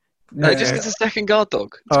gaudy. No, just gets a second guard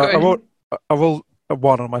dog. It's I great. rolled a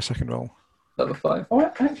 1 on my second roll. Another 5. Oh,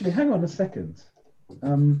 actually, hang on a second.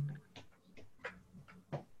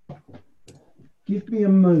 Give me a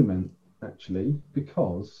moment, actually,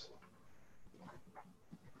 because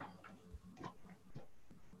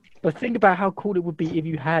But think about how cool it would be if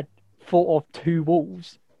you had fought off 2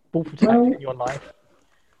 wolf attacks in your life.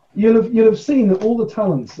 you'll have seen that all the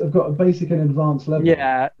talents have got a basic and advanced level.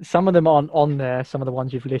 Yeah, some of them aren't on there. Some of the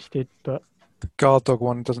ones you've listed, but The guard dog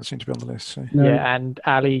one doesn't seem to be on the list. So. No. yeah, and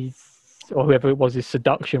Ali's or whoever it was, his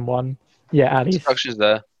seduction one. Yeah, Ali's. Structure's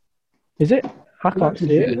there. Is it? I It'll can't actually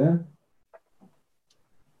see fit it. there.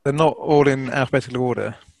 They're not all in alphabetical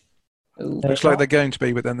order. Ooh. Looks like they're going to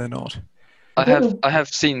be, but then they're not. I have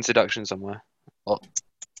seen seduction somewhere.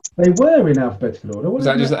 They were in alphabetical order. What Was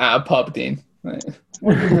does that just at a pub, Dean? Right.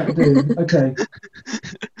 what does that do? Okay.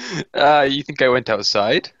 You think I went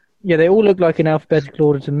outside? Yeah, they all look like in alphabetical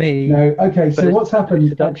order to me. No. Okay. But So it's what's happened?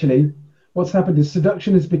 seduction. Actually, what's happened is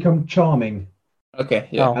seduction has become charming. Okay,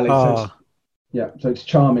 yeah. Oh. Alex, so it's- yeah. So it's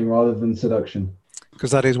charming rather than seduction.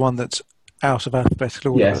 Because that is one that's out of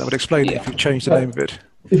alphabetical order. Yes. That would explain it Yeah. if you changed the But- name of it.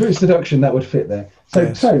 If it was seduction, that would fit there. So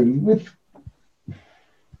Yes. Tone with.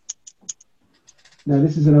 No,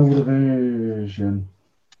 this is an older version.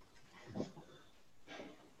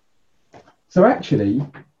 So actually,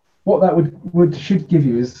 what that should give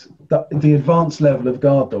you is the advanced level of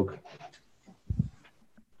guard dog.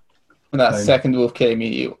 When that Fine. second wolf came,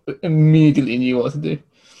 you immediately knew what to do.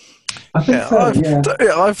 I think so. Yeah.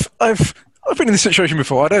 I've been in this situation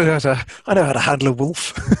before. I know how to handle a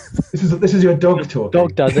wolf. This is your dog talking.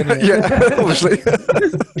 Dog does, isn't it? Yeah, obviously.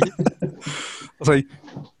 I'll say,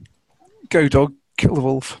 go dog, kill the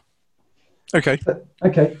wolf. Okay.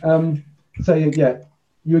 Okay. So yeah,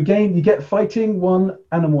 you get fighting 1,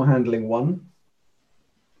 animal handling 1.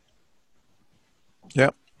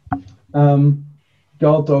 Yep.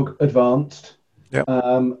 Guard dog advanced. Yep.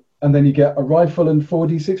 And then you get a rifle and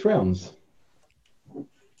 4d6 rounds.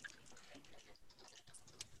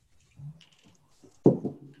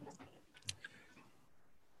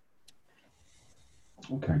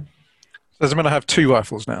 Okay. Does it mean I have 2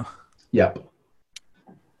 rifles now? Yep.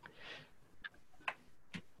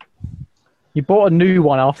 You bought a new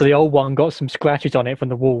one after the old one got some scratches on it from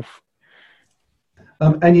the wolf.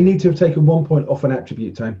 And you need to have taken 1 point off an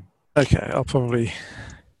attribute, Tone. Okay, I'll probably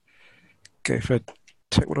go for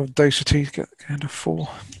take one of Docility to get kind of 4.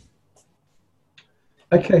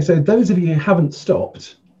 Okay, so those of you who haven't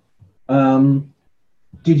stopped,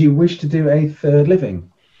 did you wish to do a third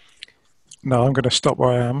living? No, I'm going to stop where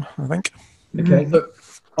I am, I think. Okay. Look,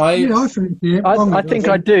 I Yeah, I think. Yeah, I think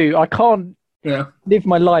I do. I can't live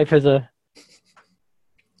my life as a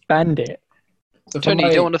bandit. So for Tony, my-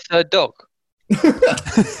 you don't want a third dog?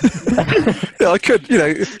 Yeah, I could,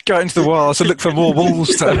 go out into the wilds and look for more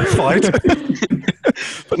wolves to fight.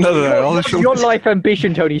 But no. Your life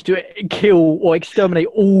ambition, Tony, is to kill or exterminate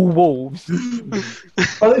all wolves.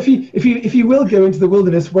 Well, if you will go into the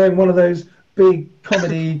wilderness wearing one of those big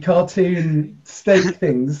comedy cartoon stake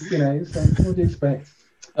things, so what do you expect?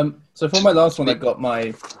 So for my last one, I got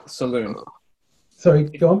my saloon. Sorry,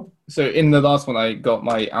 go on. So in the last one, I got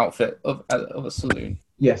my outfit of a saloon.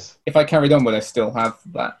 Yes. If I carried on, would I still have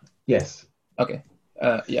that? Yes. Okay.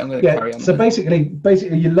 Yeah, I'm going to carry on. So with basically,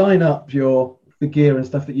 it. you line up the gear and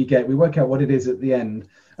stuff that you get. We work out what it is at the end,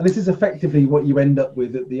 and this is effectively what you end up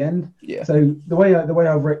with at the end. Yeah. So the way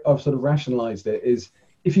I've sort of rationalised it is,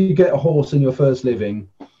 if you get a horse in your first living,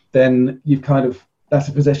 then that's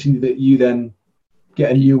a possession that you then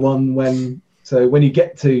get a new one when you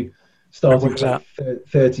get to starting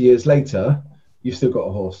 30 years later, you've still got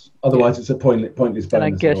a horse. Otherwise, it's a pointless bonus. And I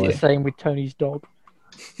guess it's the same with Tony's dog.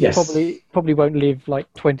 Yes. Probably won't live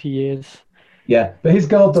like 20 years. Yeah, but his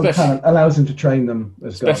guard dog talent allows him to train them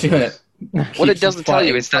as guard dogs. What it doesn't tell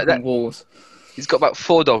you is that wolves. He's got about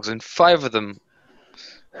 4 dogs and 5 of them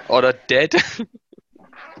are dead.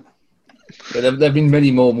 Yeah, there have been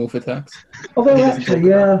many more wolf attacks. Although actually,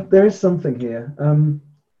 there is something here.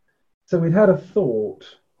 So we'd had a thought.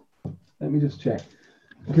 Let me just check.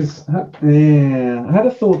 Because I had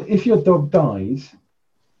a thought. If your dog dies,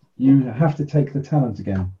 you have to take the talent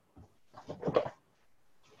again.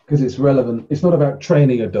 Because it's relevant. It's not about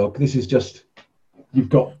training a dog. This is just you've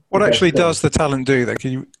got. What actually does the talent do, though?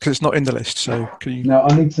 Because it's not in the list, so can you? No,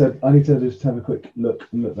 I need to just have a quick look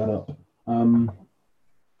and look that up.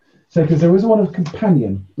 So, because there is one of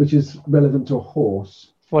companion, which is relevant to a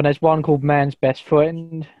horse. Well, there's one called Man's Best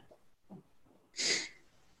Friend,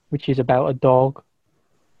 which is about a dog,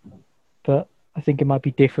 but I think it might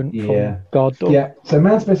be different from Guard Dog. Yeah. So,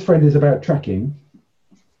 Man's Best Friend is about tracking.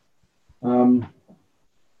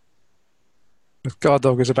 Guard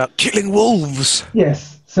Dog is about killing wolves.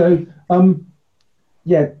 Yes. So, Tone,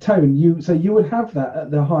 you would have that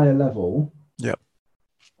at the higher level. Yep.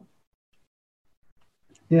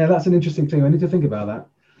 Yeah, that's an interesting thing. I need to think about that.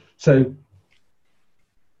 So,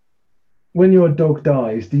 when your dog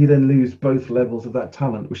dies, do you then lose both levels of that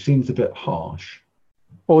talent, which seems a bit harsh?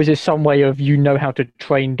 Or is it some way of how to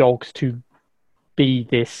train dogs to be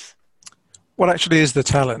this? What actually is the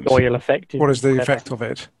talent? Loyal, effective. What is the effect of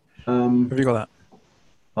it? Have you got that?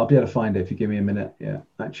 I'll be able to find it if you give me a minute. Yeah,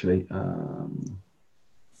 actually.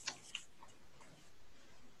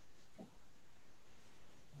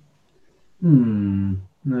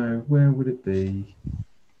 No, where would it be?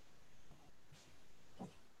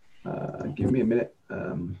 Give me a minute.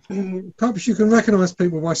 Perhaps you can recognise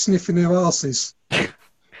people by sniffing their asses. I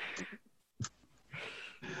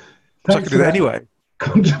can do that anyway.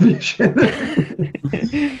 Contribution.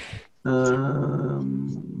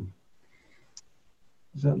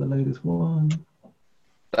 Is that the latest one?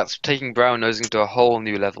 That's taking brown nosing to a whole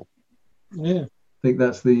new level. Yeah. I think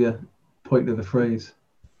that's the point of the phrase.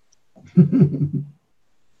 Where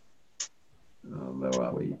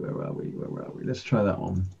are we? Let's try that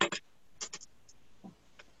one.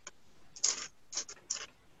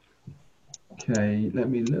 Okay, let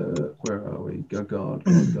me look. Where are we? Guard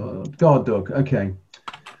dog. Okay.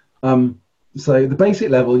 So the basic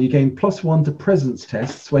level, you gain +1 to presence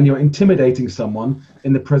tests when you're intimidating someone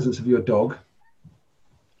in the presence of your dog.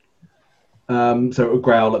 So it will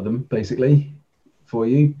growl at them, basically, for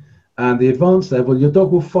you. And the advanced level, your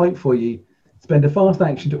dog will fight for you. Spend a fast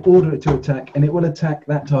action to order it to attack, and it will attack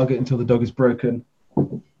that target until the dog is broken.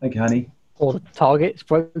 Thank you, honey. Or the target's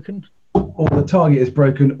broken. Or the target is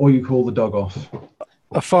broken, or you call the dog off.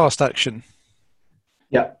 A fast action.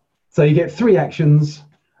 Yeah. So you get 3 actions.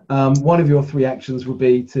 One of your 3 actions would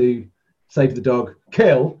be to say to the dog,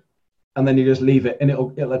 kill, and then you just leave it, and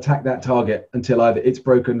it'll attack that target until either it's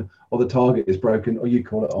broken, or the target is broken, or you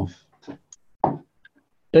call it off.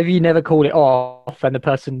 If you never call it off and the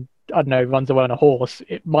person, I don't know, runs away on a horse,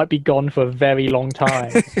 it might be gone for a very long time.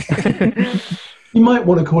 You might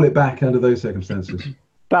want to call it back under those circumstances.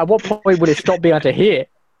 But at what point would it stop being able to hear?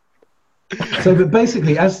 So, but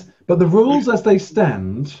basically, but the rules as they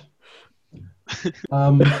stand.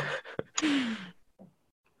 How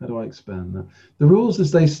do I expand that? The rules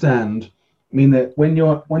as they stand mean that when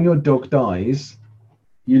your dog dies,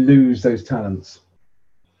 you lose those talents.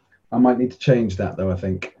 I might need to change that though. I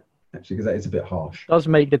think actually because that is a bit harsh. Does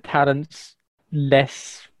make the talents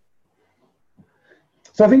less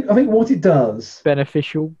So I think what it does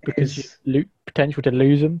beneficial because you potential to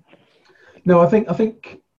lose them. No, I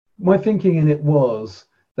think my thinking in it was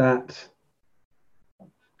that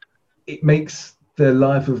it makes the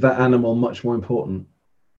life of that animal much more important.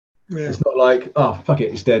 Yeah. It's not like, oh, fuck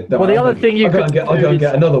it, it's dead. Well, the other thing you could I'll go and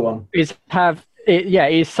get another one. Is have it,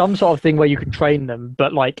 is some sort of thing where you can train them,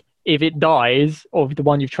 but like if it dies or if the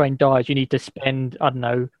one you've trained dies, you need to spend, I don't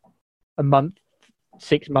know, a month,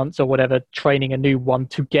 6 months or whatever training a new one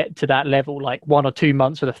to get to that level, like 1 or 2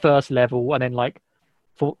 months for the first level and then like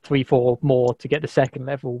 3, 4 more to get the second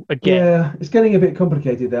level again. Yeah, it's getting a bit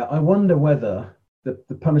complicated there. I wonder whether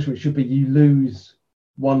the punishment should be you lose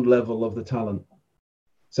 1 level of the talent.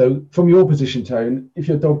 So from your position, Tone, if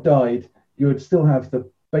your dog died, you would still have the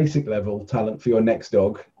basic level talent for your next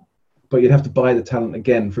dog, but you'd have to buy the talent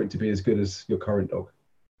again for it to be as good as your current dog.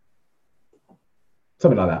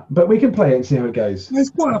 Something like that. But we can play it and see how it goes. It's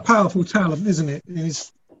quite a powerful talent, isn't it?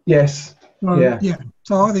 Yes. Yeah.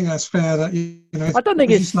 So I think that's fair. That I don't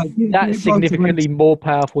think it's that significantly more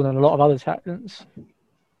powerful than a lot of other talents.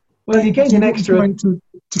 Well, you gain an extra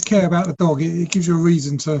to care about the dog. It gives you a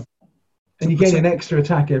reason to. And you gain an extra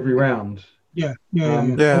attack every round. Yeah.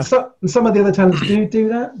 And some of the other talents do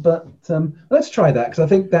that, but let's try that because I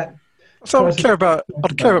think that. So I'd care about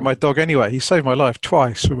my dog anyway. He saved my life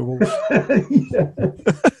twice with a wolf.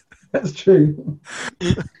 That's true.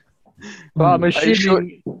 But I'm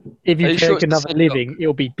assuming if you take another living,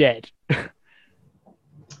 it'll be dead.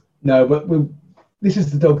 No, but this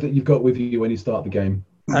is the dog that you've got with you when you start the game.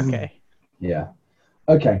 Okay. Yeah.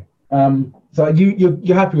 Okay. So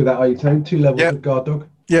you're happy with that, are you, Tone? 2 levels of guard dog?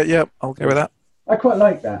 Yeah, I'll go with that. I quite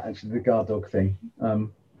like that, actually, the guard dog thing.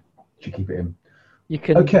 Should keep it in. You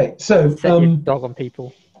can set your dog on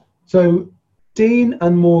people. So Dean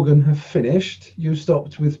and Morgan have finished. You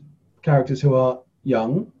stopped with characters who are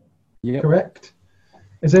young, correct?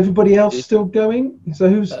 Is everybody else still going? So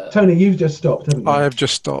who's Tony? You've just stopped, haven't you? I have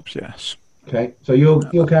just stopped. Yes. Okay, so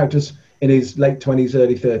your character's in his late 20s,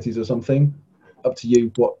 early 30s, or something. Up to you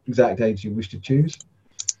what exact age you wish to choose.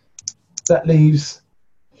 That leaves,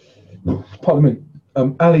 pardon me,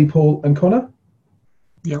 Ali, Paul, and Connor.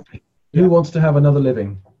 Yep. Who wants to have another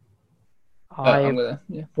living? I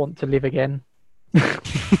want to live again.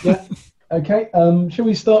 Yeah. Okay. Shall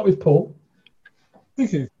we start with Paul?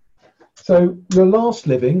 Thank you. So your last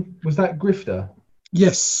living was that grifter.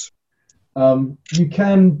 Yes. You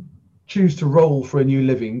can choose to roll for a new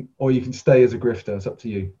living, or you can stay as a grifter. It's up to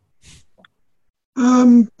you.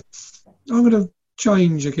 I'm going to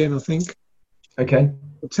change again, I think. Okay.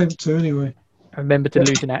 Attempt to, anyway. Remember to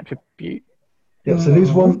lose an attribute. Yeah, so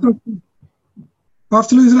lose one. I have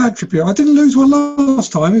to lose an attribute. I didn't lose one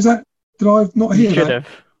last time. Did I not hear You should that?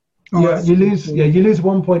 have. Yeah, you lose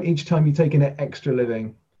 1 point each time you take an extra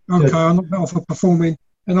living. Okay, So- I'm not off for performing,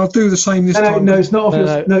 and I'll do the same this time. No, it's not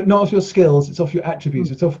off No, not off your skills. It's off your attributes.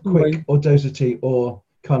 It's off quick or docility or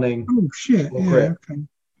cunning. Oh shit! Or Yeah, grit. okay.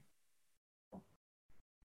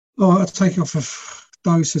 Oh, I'll take it off of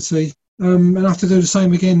docility. And I have to do the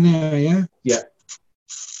same again now. Yeah. Yeah.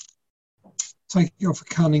 Take it off of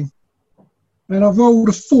cunning, and I've rolled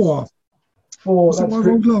a 4. 4. What's that That's I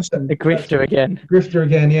rolled last time? The grifter again. grifter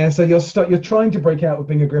again. Yeah. So you're stuck. You're trying to break out with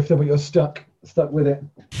being a grifter, but you're stuck with it.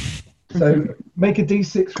 So make a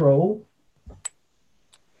D6 roll.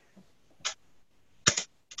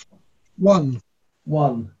 1.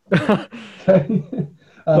 1.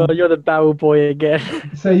 Well, you're the barrel boy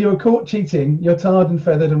again. So you were caught cheating. You're tarred and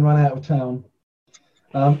feathered and run out of town.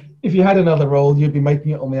 If you had another roll, you'd be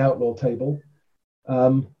making it on the outlaw table.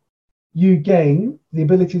 You gain the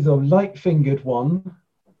abilities of light-fingered 1,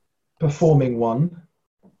 performing 1.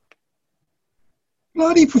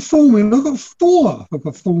 Bloody performing! I've got 4 for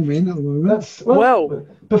performing at the moment. That's Well,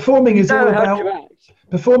 performing is all know how about to act.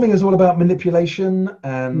 performing is all about manipulation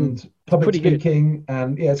and public Pretty good. speaking,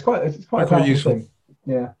 and yeah, it's quite a Quite powerful useful. thing.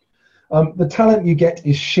 Yeah. The talent you get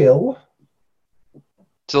is shill.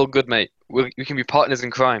 It's all good, mate. We can be partners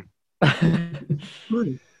in crime.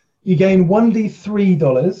 Right. You gain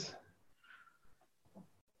 $1d3.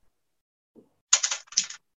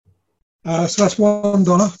 So that's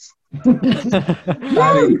 $1.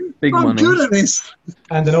 Big I'm money. good at this.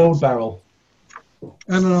 And an old barrel.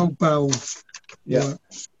 And an old barrel. Yeah.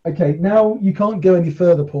 Okay, now you can't go any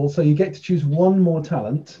further, Paul, so you get to choose one more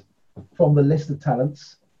talent from the list of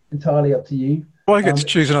talents, entirely up to you. Well, I get to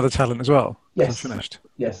choose another talent as well. Yes. I'm finished.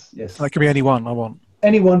 Yes. That can be any one I want.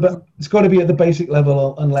 Anyone, but it's got to be at the basic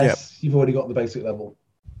level unless you've already got the basic level.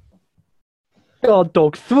 Guard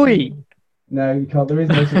Dog 3. No, you can't. There is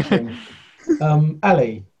no such thing.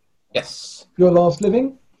 Ali, Yes. your last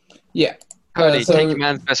living? Yeah. Hurley, so take your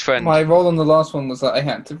man's best friend. My roll on the last one was that I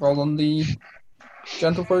had to roll on the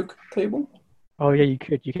gentlefolk table. Oh yeah, you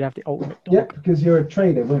could. You could have the ultimate dog. Yep, because you're a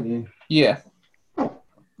trader, weren't you? Yeah.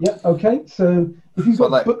 Yep. Okay. So if you've So,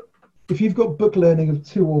 got if you've got book learning of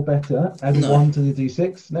 2 or better, add 1 to the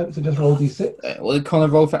d6. No, so just roll d6. Well, it kind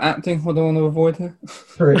of roll for acting. What do I want to avoid here?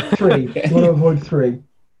 3. Okay. You want to avoid 3.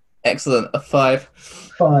 Excellent. A 5.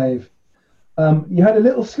 5. You had a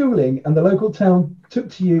little schooling, and the local town took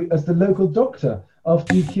to you as the local doctor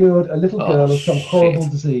after you cured a little girl of some horrible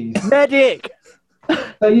disease. Medic.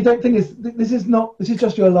 So you don't think this is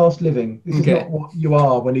just your last living. This is not what you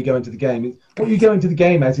are when you go into the game. What you go into the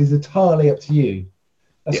game as is entirely up to you.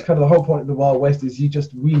 That's kind of the whole point of the Wild West, is you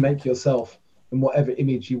just remake yourself in whatever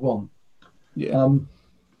image you want. Yeah.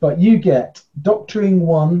 But you get doctoring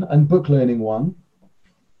 1 and book learning 1.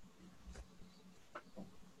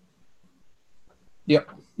 Yep.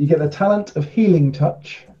 You get the talent of healing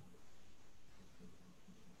touch.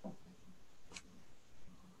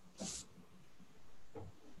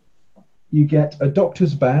 You get a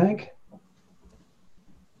doctor's bag,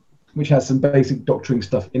 which has some basic doctoring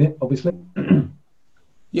stuff in it, obviously.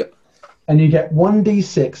 Yep. And you get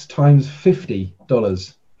 1d6 times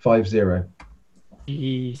 $50. 50.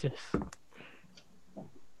 Jesus.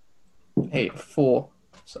 Hey, 4.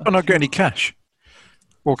 So. I'm not getting any cash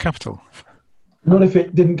or capital. Not if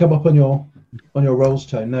it didn't come up on your rolls,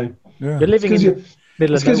 Tone. No. Yeah. You're living in the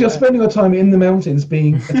middle of because you're nowhere. spending your time in the mountains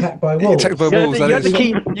being attacked by wolves. Attacked by You have wolves. to- that you have is.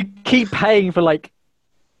 to keep paying for like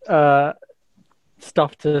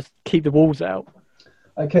stuff to keep the wolves out.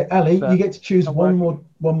 Okay, Ali, So, you get to choose I'm one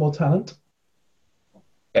more talent.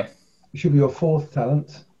 Okay. It should be your 4th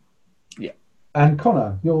talent. Yeah. And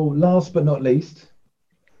Connor, your last but not least.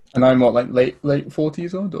 And I'm what, like late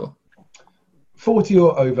 40s old, or? 40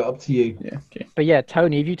 or over, up to you. Yeah. Okay. But yeah,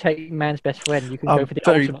 Tony, if you take man's best friend, you can go for the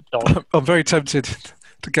ultimate dog. I'm very tempted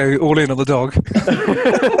to go all in on the dog.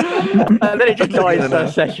 And then it just dies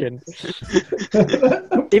first session.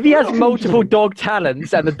 If he has multiple dog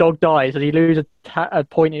talents and the dog dies, does he lose a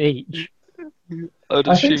point in each? I'd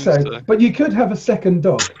I think assume so. But you could have a second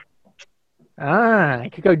dog. Ah,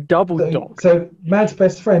 it could go double dog. So Mad's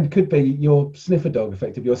best friend could be your sniffer dog,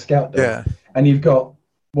 effectively, your scout dog. Yeah. And you've got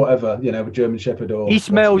whatever, a German Shepherd or... He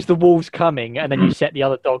smells the wolves coming, and then you set the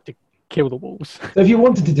other dog to kill the wolves. So if you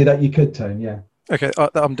wanted to do that, you could, Tone, yeah. Okay,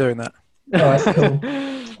 I'm doing that. All right, cool.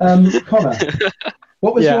 Connor,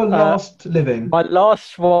 what was your last living? My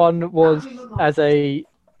last one was as a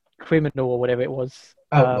criminal or whatever it was.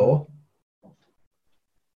 Outlaw?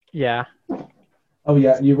 Yeah. Oh,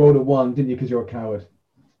 yeah, and you rolled a 1, didn't you, because you're a coward?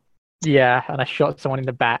 Yeah, and I shot someone in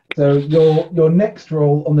the back. So your next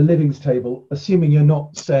roll on the livings table, assuming you're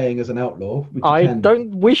not staying as an outlaw, which you I can.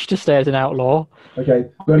 don't wish to stay as an outlaw. Okay,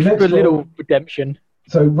 your Just next for a little roll, redemption.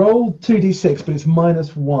 so roll 2d6, but it's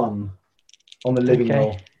 -1 on the living Okay.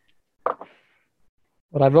 roll.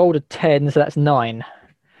 Well, I rolled a 10, so that's 9.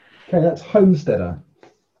 Okay, that's homesteader.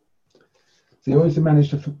 So you always manage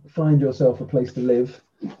to find yourself a place to live.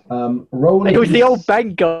 Roll. It was the old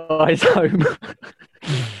bank guy's home.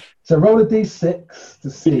 So roll a d6 to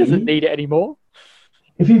see. He doesn't need it anymore.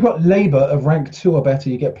 If you've got labour of rank 2 or better,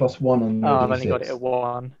 you get +1 on your Oh, I've d6. only got it at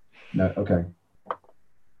 1. No, okay.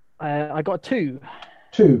 I got a 2.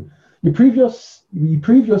 2. You prove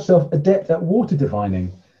yourself adept at water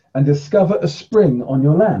divining and discover a spring on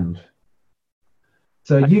your land.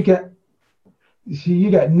 So you get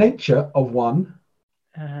nature of 1.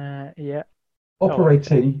 Yeah.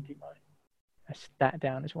 Operating. I stat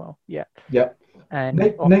down as well. Yeah. Yep. And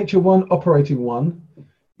Nature 1, operating 1.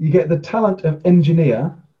 You get the talent of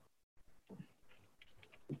engineer.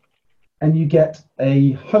 And you get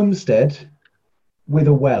a homestead with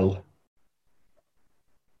a well.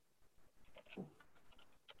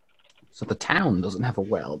 So the town doesn't have a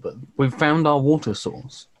well, but we've found our water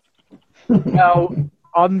source. now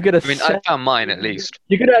I'm gonna. I mean, I found mine at least.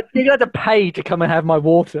 You're gonna have to pay to come and have my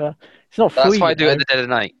water. It's not free. That's why I do it you in the dead of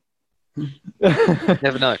night.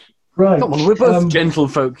 Never know. Right. Come on, we're both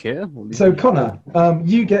gentlefolk here. So Connor,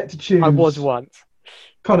 you get to choose. I was once.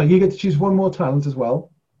 Connor, you get to choose one more talent as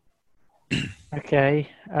well. Okay.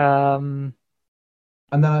 And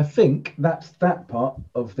then I think that's that part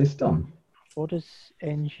of this done. What does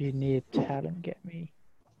engineer talent get me?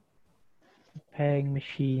 Repairing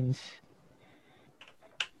machines.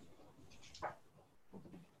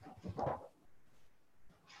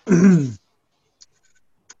 I'm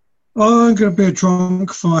going to be a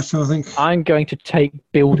drunk fighter, I think. I'm going to take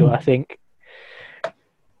builder, I think.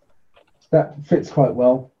 That fits quite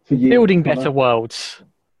well for you. Building Connor. better worlds.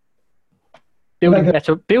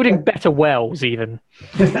 Okay. Building better wells, even.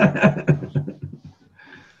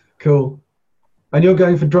 Cool. And you're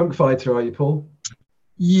going for drunk fighter, are you, Paul?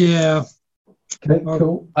 Yeah. Okay,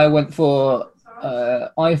 cool. I went for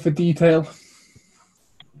eye for detail.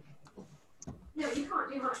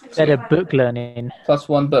 Better book learning.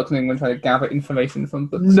 +1 book learning when trying to gather information from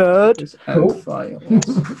books. Nerd. And Cool. files.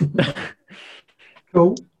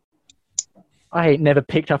 Cool. I ain't never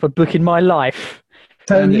picked up a book in my life.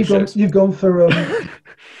 Tony, And it you've gone for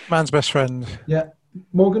Man's best friend. yeah.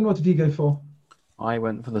 Morgan, what did you go for? I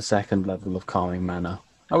went for the second level of Calming Manner.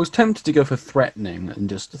 I was tempted to go for threatening and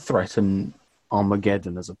just threaten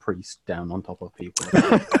Armageddon as a priest down on top of people.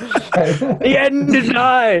 The end is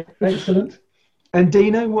nigh. Excellent. And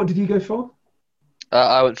Dino, what did you go for?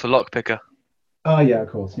 I went for lockpicker. Oh, yeah, of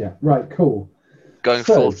course. Yeah. Right, cool. Going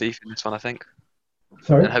So- full thief in this one, I think.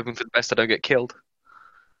 Sorry? And hoping for the best I don't get killed.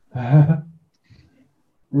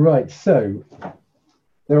 Right, so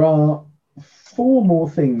there are 4 more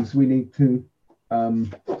things we need to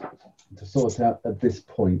sort out at this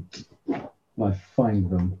point. I find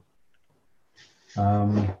them.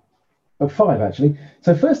 5 actually.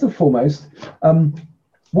 So first and foremost,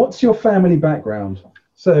 what's your family background?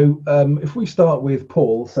 So if we start with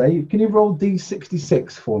Paul, say, can you roll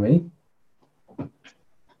D66 for me?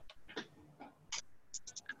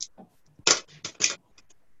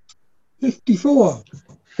 $54.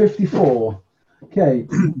 54. Okay.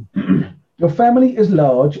 Your family is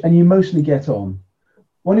large and you mostly get on.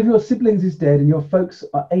 One of your siblings is dead and your folks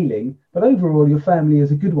are ailing, but overall your family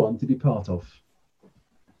is a good one to be part of.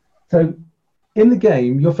 So in the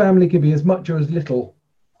game, your family can be as much or as little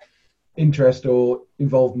interest or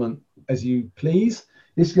involvement as you please.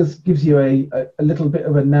 This just gives you a little bit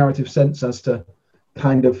of a narrative sense as to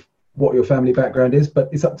kind of what your family background is, but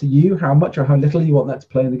it's up to you how much or how little you want that to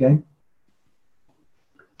play in the game.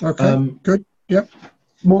 Okay, good. Yep.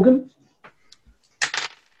 Morgan?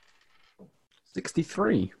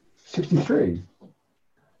 63. 63.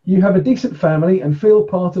 You have a decent family and feel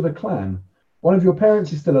part of a clan. One of your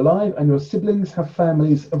parents is still alive and your siblings have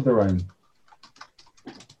families of their own.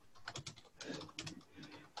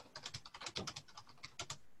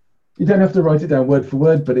 You don't have to write it down word for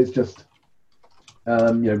word, but it's just,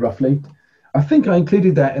 roughly. I think I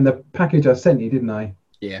included that in the package I sent you, didn't I?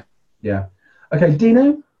 Yeah. Yeah. Okay,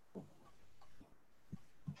 Dino?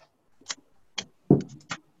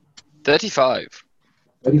 35.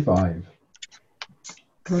 35.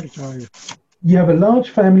 25. You have a large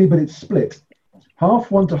family, but it's split. Half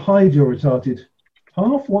want to hide your retarded.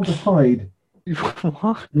 Half want to hide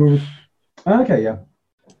What? your. Okay, yeah.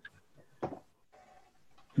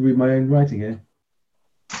 To read my own writing here.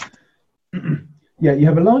 Yeah, you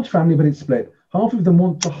have a large family, but it's split. Half of them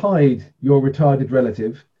want to hide your retarded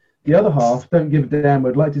relative. The other half don't give a damn,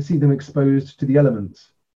 would like to see them exposed to the elements.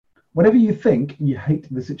 Whatever you think, you hate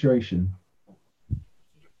the situation.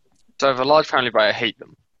 So I have a large family, but I hate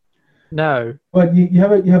them. No. Well, you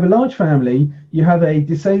have a large family. You have a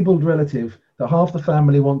disabled relative that half the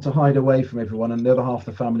family want to hide away from everyone, and the other half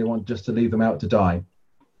the family want just to leave them out to die.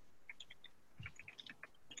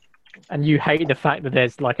 And you hate the fact that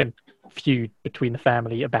there's like a feud between the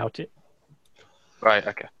family about it. Right,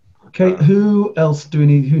 okay. Okay, who else do we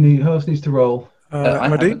need? Who else needs to roll? I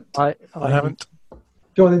Ready? haven't. I haven't.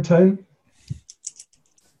 Go on then, Tone.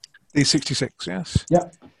 D66, yes. Yeah.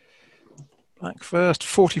 Black first,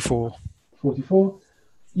 44. 44.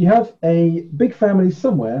 You have a big family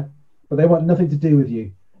somewhere, but they want nothing to do with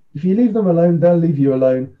you. If you leave them alone, they'll leave you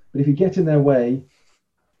alone. But if you get in their way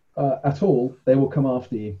at all, they will come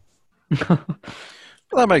after you.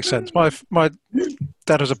 Well, that makes sense. My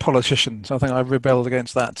dad was a politician, so I think I rebelled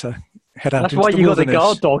against that to head out That's into why the you got the wilderness.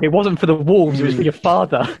 guard dog. It wasn't for the wolves, it was for your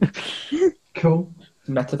father. Cool.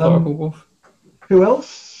 Metaphorical wolf. Who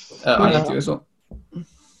else? I need to as well.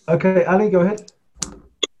 Okay, Ali, go ahead.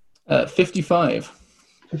 55.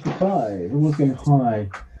 55. Everyone's going high.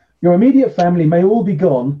 Your immediate family may all be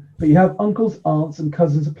gone, but you have uncles, aunts, and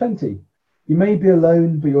cousins aplenty. You may be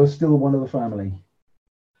alone, but you're still one of the family.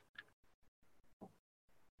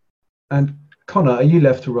 And Connor, are you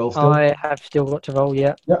left to roll still? I have still got to roll,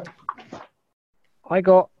 yeah. Yep. I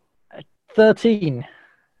got 13.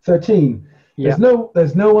 13. Yeah.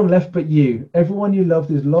 There's no one left but you. Everyone you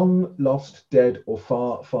loved is long lost, dead, or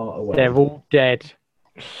far, far away. They're all dead.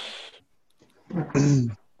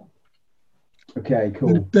 Okay, You're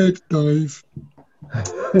cool. dead, Dave.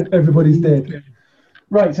 Everybody's dead.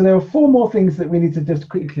 Right, so there are 4 more things that we need to just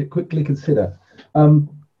quickly consider. You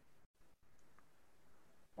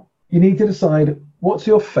need to decide what's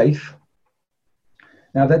your faith.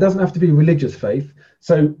 Now, that doesn't have to be religious faith.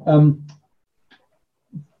 So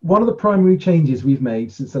one of the primary changes we've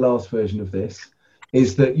made since the last version of this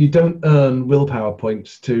is that you don't earn willpower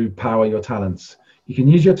points to power your talents. You can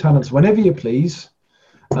use your talents whenever you please.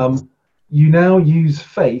 You now use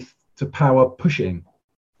faith to power pushing.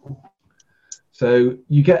 So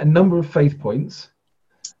you get a number of faith points.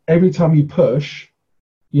 Every time you push,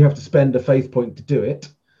 you have to spend a faith point to do it.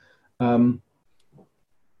 You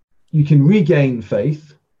can regain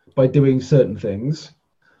faith by doing certain things,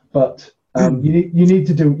 but you need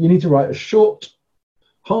to write a short,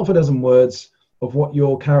 half a dozen words of what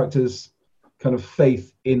your character's kind of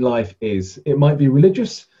faith in life is. It might be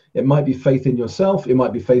religious, it might be faith in yourself, it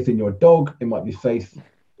might be faith in your dog, it might be faith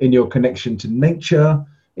in your connection to nature,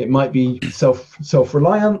 it might be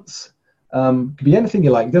self-reliance. Could be anything you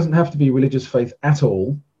like. It doesn't have to be religious faith at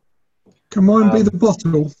all. Can mine be the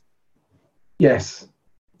bottle? Yes.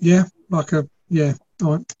 Yeah, like a yeah.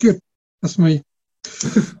 All right, good. That's me.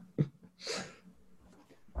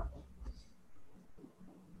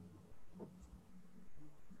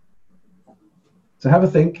 So have a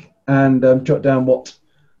think and jot down what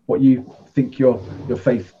you think your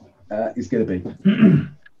faith is going to be.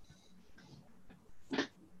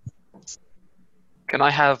 Can I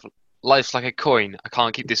have life's like a coin? I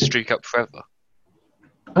can't keep this streak up forever.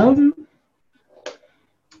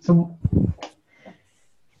 So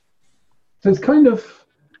it's kind of,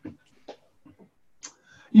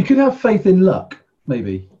 you could have faith in luck,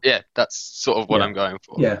 maybe. Yeah, that's sort of what Yeah. I'm going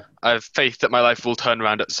for. Yeah. I have faith that my life will turn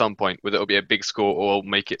around at some point, whether it'll be a big score or I'll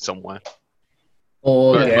make it somewhere.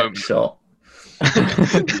 Or Right, get moment. shot.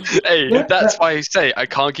 Hey, Yeah, that's why I say I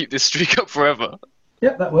can't keep this streak up forever.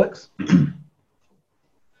 Yeah, that works.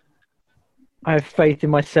 I have faith in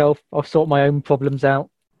myself. I'll sort my own problems out.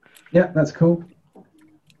 Yeah, that's cool.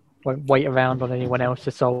 Won't wait around on anyone else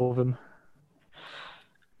to solve them.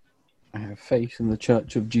 I have faith in the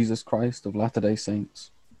Church of Jesus Christ of Latter-day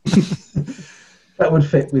Saints. That would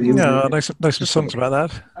fit with you. Yeah, I wouldn't know some songs about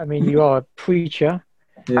that. I mean, you are a preacher.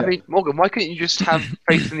 it? Yeah. I mean, Morgan, why couldn't you just have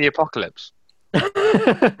faith in the apocalypse?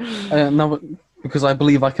 No, because I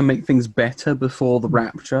believe I can make things better before the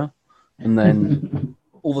rapture, and then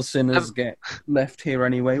all the sinners get left here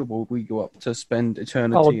anyway, while we go up to spend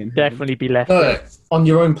eternity I'll in heaven. definitely be left. No, on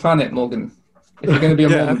your own planet, Morgan. If you're going to be a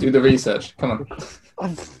Mormon, do the research. Come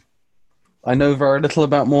on. I know very little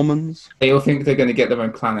about Mormons. They all think they're going to get their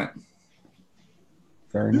own planet.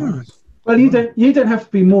 Very nice. Well, you don't have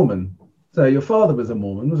to be Mormon. So your father was a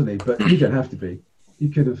Mormon, wasn't he? But you don't have to be. You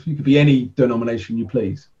could be any denomination you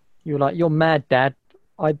please. You're like, you're mad, Dad.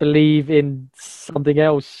 I believe in something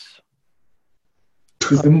else.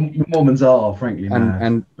 Because the Mormons are, frankly,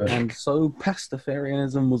 mad. And so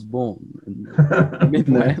Pastafarianism was born in the No,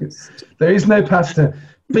 Midwest. there is no pastor.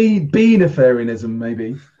 Beanafarianism,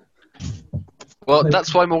 maybe. Well,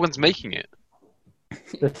 that's why Morgan's making it.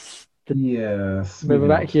 The Yes.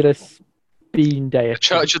 miraculous bean deity. The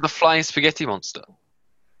Church of the Flying Spaghetti Monster.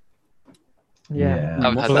 Yeah. I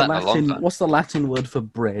haven't What's had the that in a long Latin? time. What's the Latin word for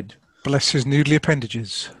bread? Bless his noodly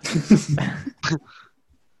appendages.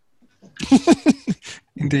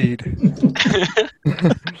 Indeed.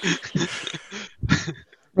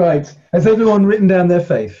 Right. Has everyone written down their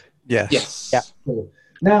faith? Yes. Yes. Yeah. Cool.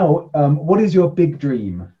 Now, what is your big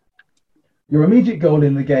dream? Your immediate goal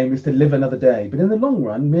in the game is to live another day, but in the long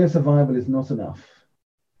run, mere survival is not enough.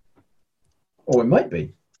 Or it might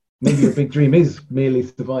be. Maybe your big dream is merely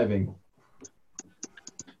surviving.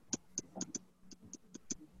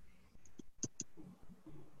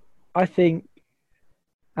 I think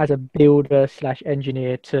as a builder /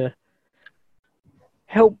 engineer to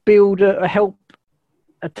help build help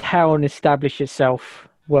a town establish itself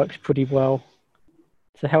works pretty well.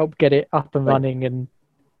 To help get it up and Like, running and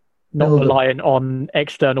not build a- reliant on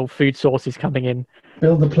external food sources coming in.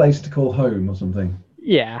 Build a place to call home or something.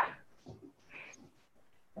 Yeah.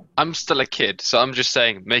 I'm still a kid, so I'm just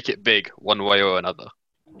saying make it big one way or another.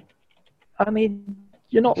 I mean,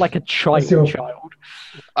 you're not like a child. your- child.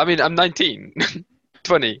 I mean, I'm 19,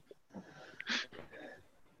 20.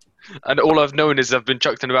 And all I've known is I've been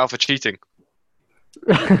chucked in a barrel for cheating.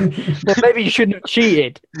 Well, maybe you shouldn't have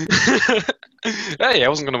cheated. Hey, I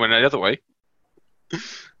wasn't going to win any other way.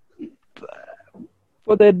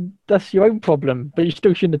 Well, then that's your own problem, but you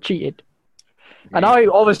still shouldn't have cheated. And I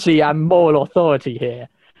obviously am moral authority here.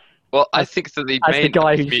 Well, I think that the As the main guy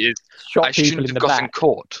argument who's is shot I people shouldn't in have the gotten back.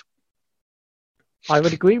 caught. I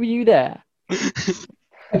would agree with you there.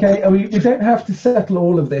 Okay, we don't have to settle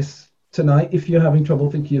all of this tonight. If you're having trouble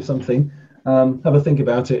thinking of something, have a think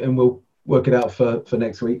about it, and we'll work it out for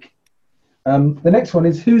next week. The next one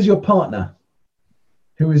is, who's your partner?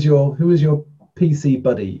 Who is your PC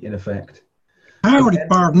buddy, in effect? Howdy,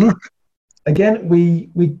 partner. Again, we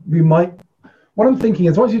might. What I'm thinking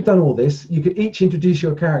is, once you've done all this, you could each introduce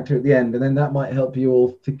your character at the end, and then that might help you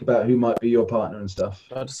all think about who might be your partner and stuff.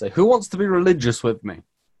 I had to say, who wants to be religious with me?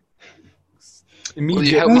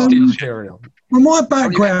 Immediate help me material. Well, my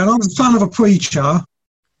background, I'm the son of a preacher,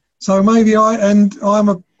 so maybe I'm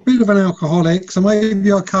a bit of an alcoholic, so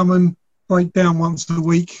maybe I come and break down once a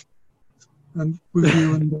week and with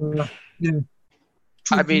you and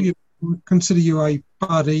I mean, consider you a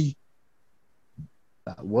buddy.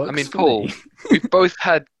 That works. I mean, for Paul, me. we've both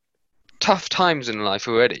had tough times in life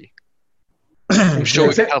already. I'm sure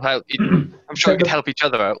we could help out. I'm sure we could help each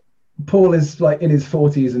other out. Paul is like in his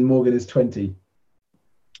 40s and Morgan is 20.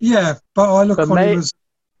 Yeah, but I look on him as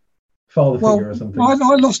father figure or something. I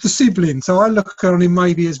lost a sibling, so I look on him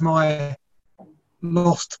maybe as my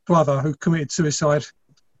lost brother who committed suicide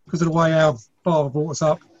because of the way our father brought us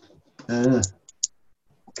up.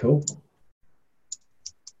 Cool.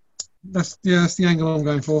 That's the angle I'm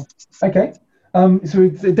going for. Okay. So we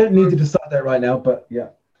don't need to decide that right now, but yeah.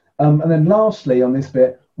 And then lastly on this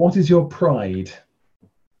bit, what is your pride?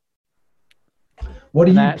 What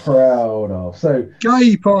are you proud of? So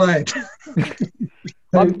gay pride.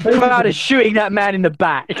 I'm proud of shooting that man in the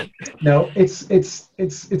back. No, it's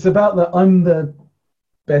about that I'm the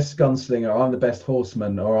best gunslinger, or I'm the best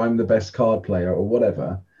horseman, or I'm the best card player, or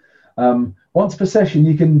whatever. Once per session,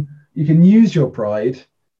 you can use your pride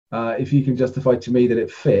if you can justify to me that it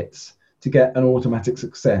fits to get an automatic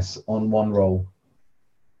success on one roll.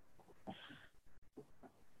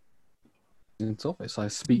 It's obvious I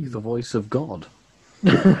speak the voice of God.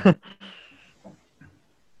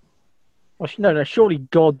 No, surely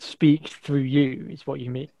God speaks through you, is what you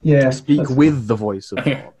mean. Yeah. Speak with the voice of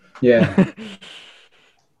God. Yeah.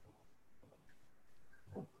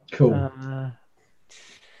 Cool.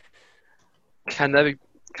 Can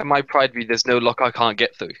my pride be there's no lock I can't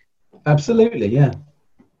get through? Absolutely, yeah.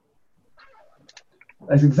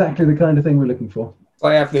 That's exactly the kind of thing we're looking for.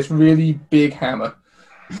 I have this really big hammer.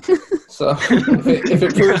 So if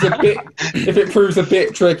it proves a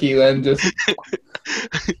bit tricky, then just.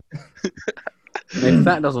 If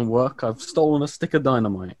that doesn't work, I've stolen a stick of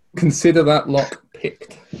dynamite. Consider that lock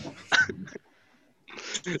picked.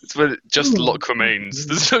 It's when just lock remains.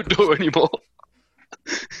 There's no door anymore.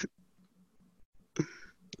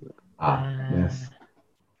 Yes.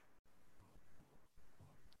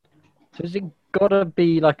 So has it gotta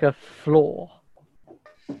be like a flaw?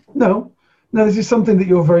 No, this is something that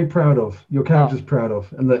you're very proud of. Your character's proud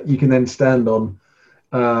of, and that you can then stand on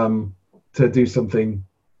to do something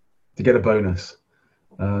to get a bonus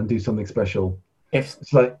and do something special. If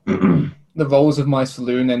it's like the roles of my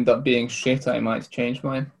saloon end up being shit, I might change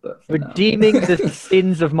mine. But redeeming the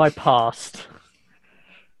sins of my past.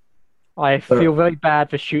 I feel very bad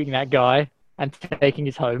for shooting that guy and taking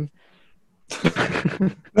his home.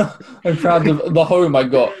 I'm proud of the home I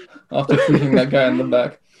got after shooting that guy in the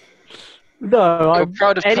back. No, I'm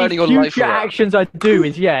proud of any turning your life future around. actions I do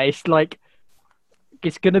is it's like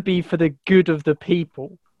it's gonna be for the good of the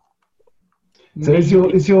people. So is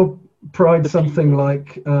your pride something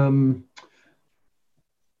like I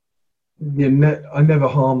never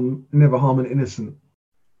harm an innocent?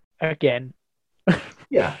 Again.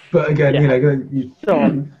 Yeah, but again,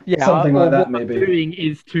 something like that what maybe. I'm doing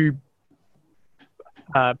is to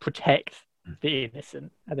protect the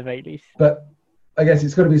innocent at the very least. But I guess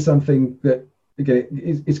it's got to be something that, again,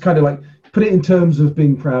 it's kind of like, put it in terms of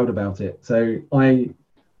being proud about it. So you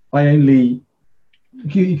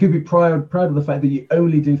could be proud of the fact that you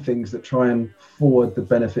only do things that try and forward the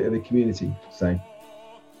benefit of the community. So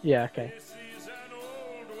yeah, okay.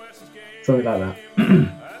 Something like that.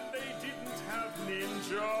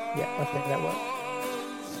 Yeah, I think that works.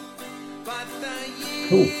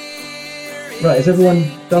 Cool. Right, has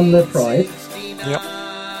everyone done their pride? Yep.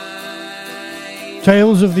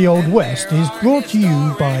 Tales of the Old West is brought to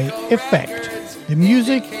you by Effect. The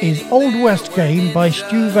music is Old West Game by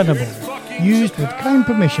Stu Venable, used with kind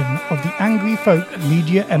permission of the Angry Folk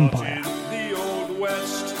Media Empire.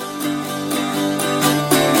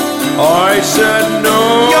 I said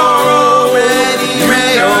no. You're already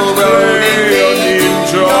railroading me.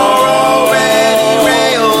 You're already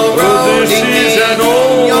railroading me. This is an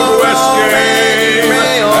old West game,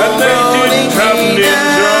 and they didn't have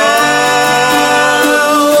ninja.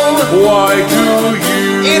 Why do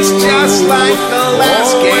you? It's just like the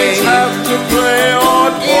last game.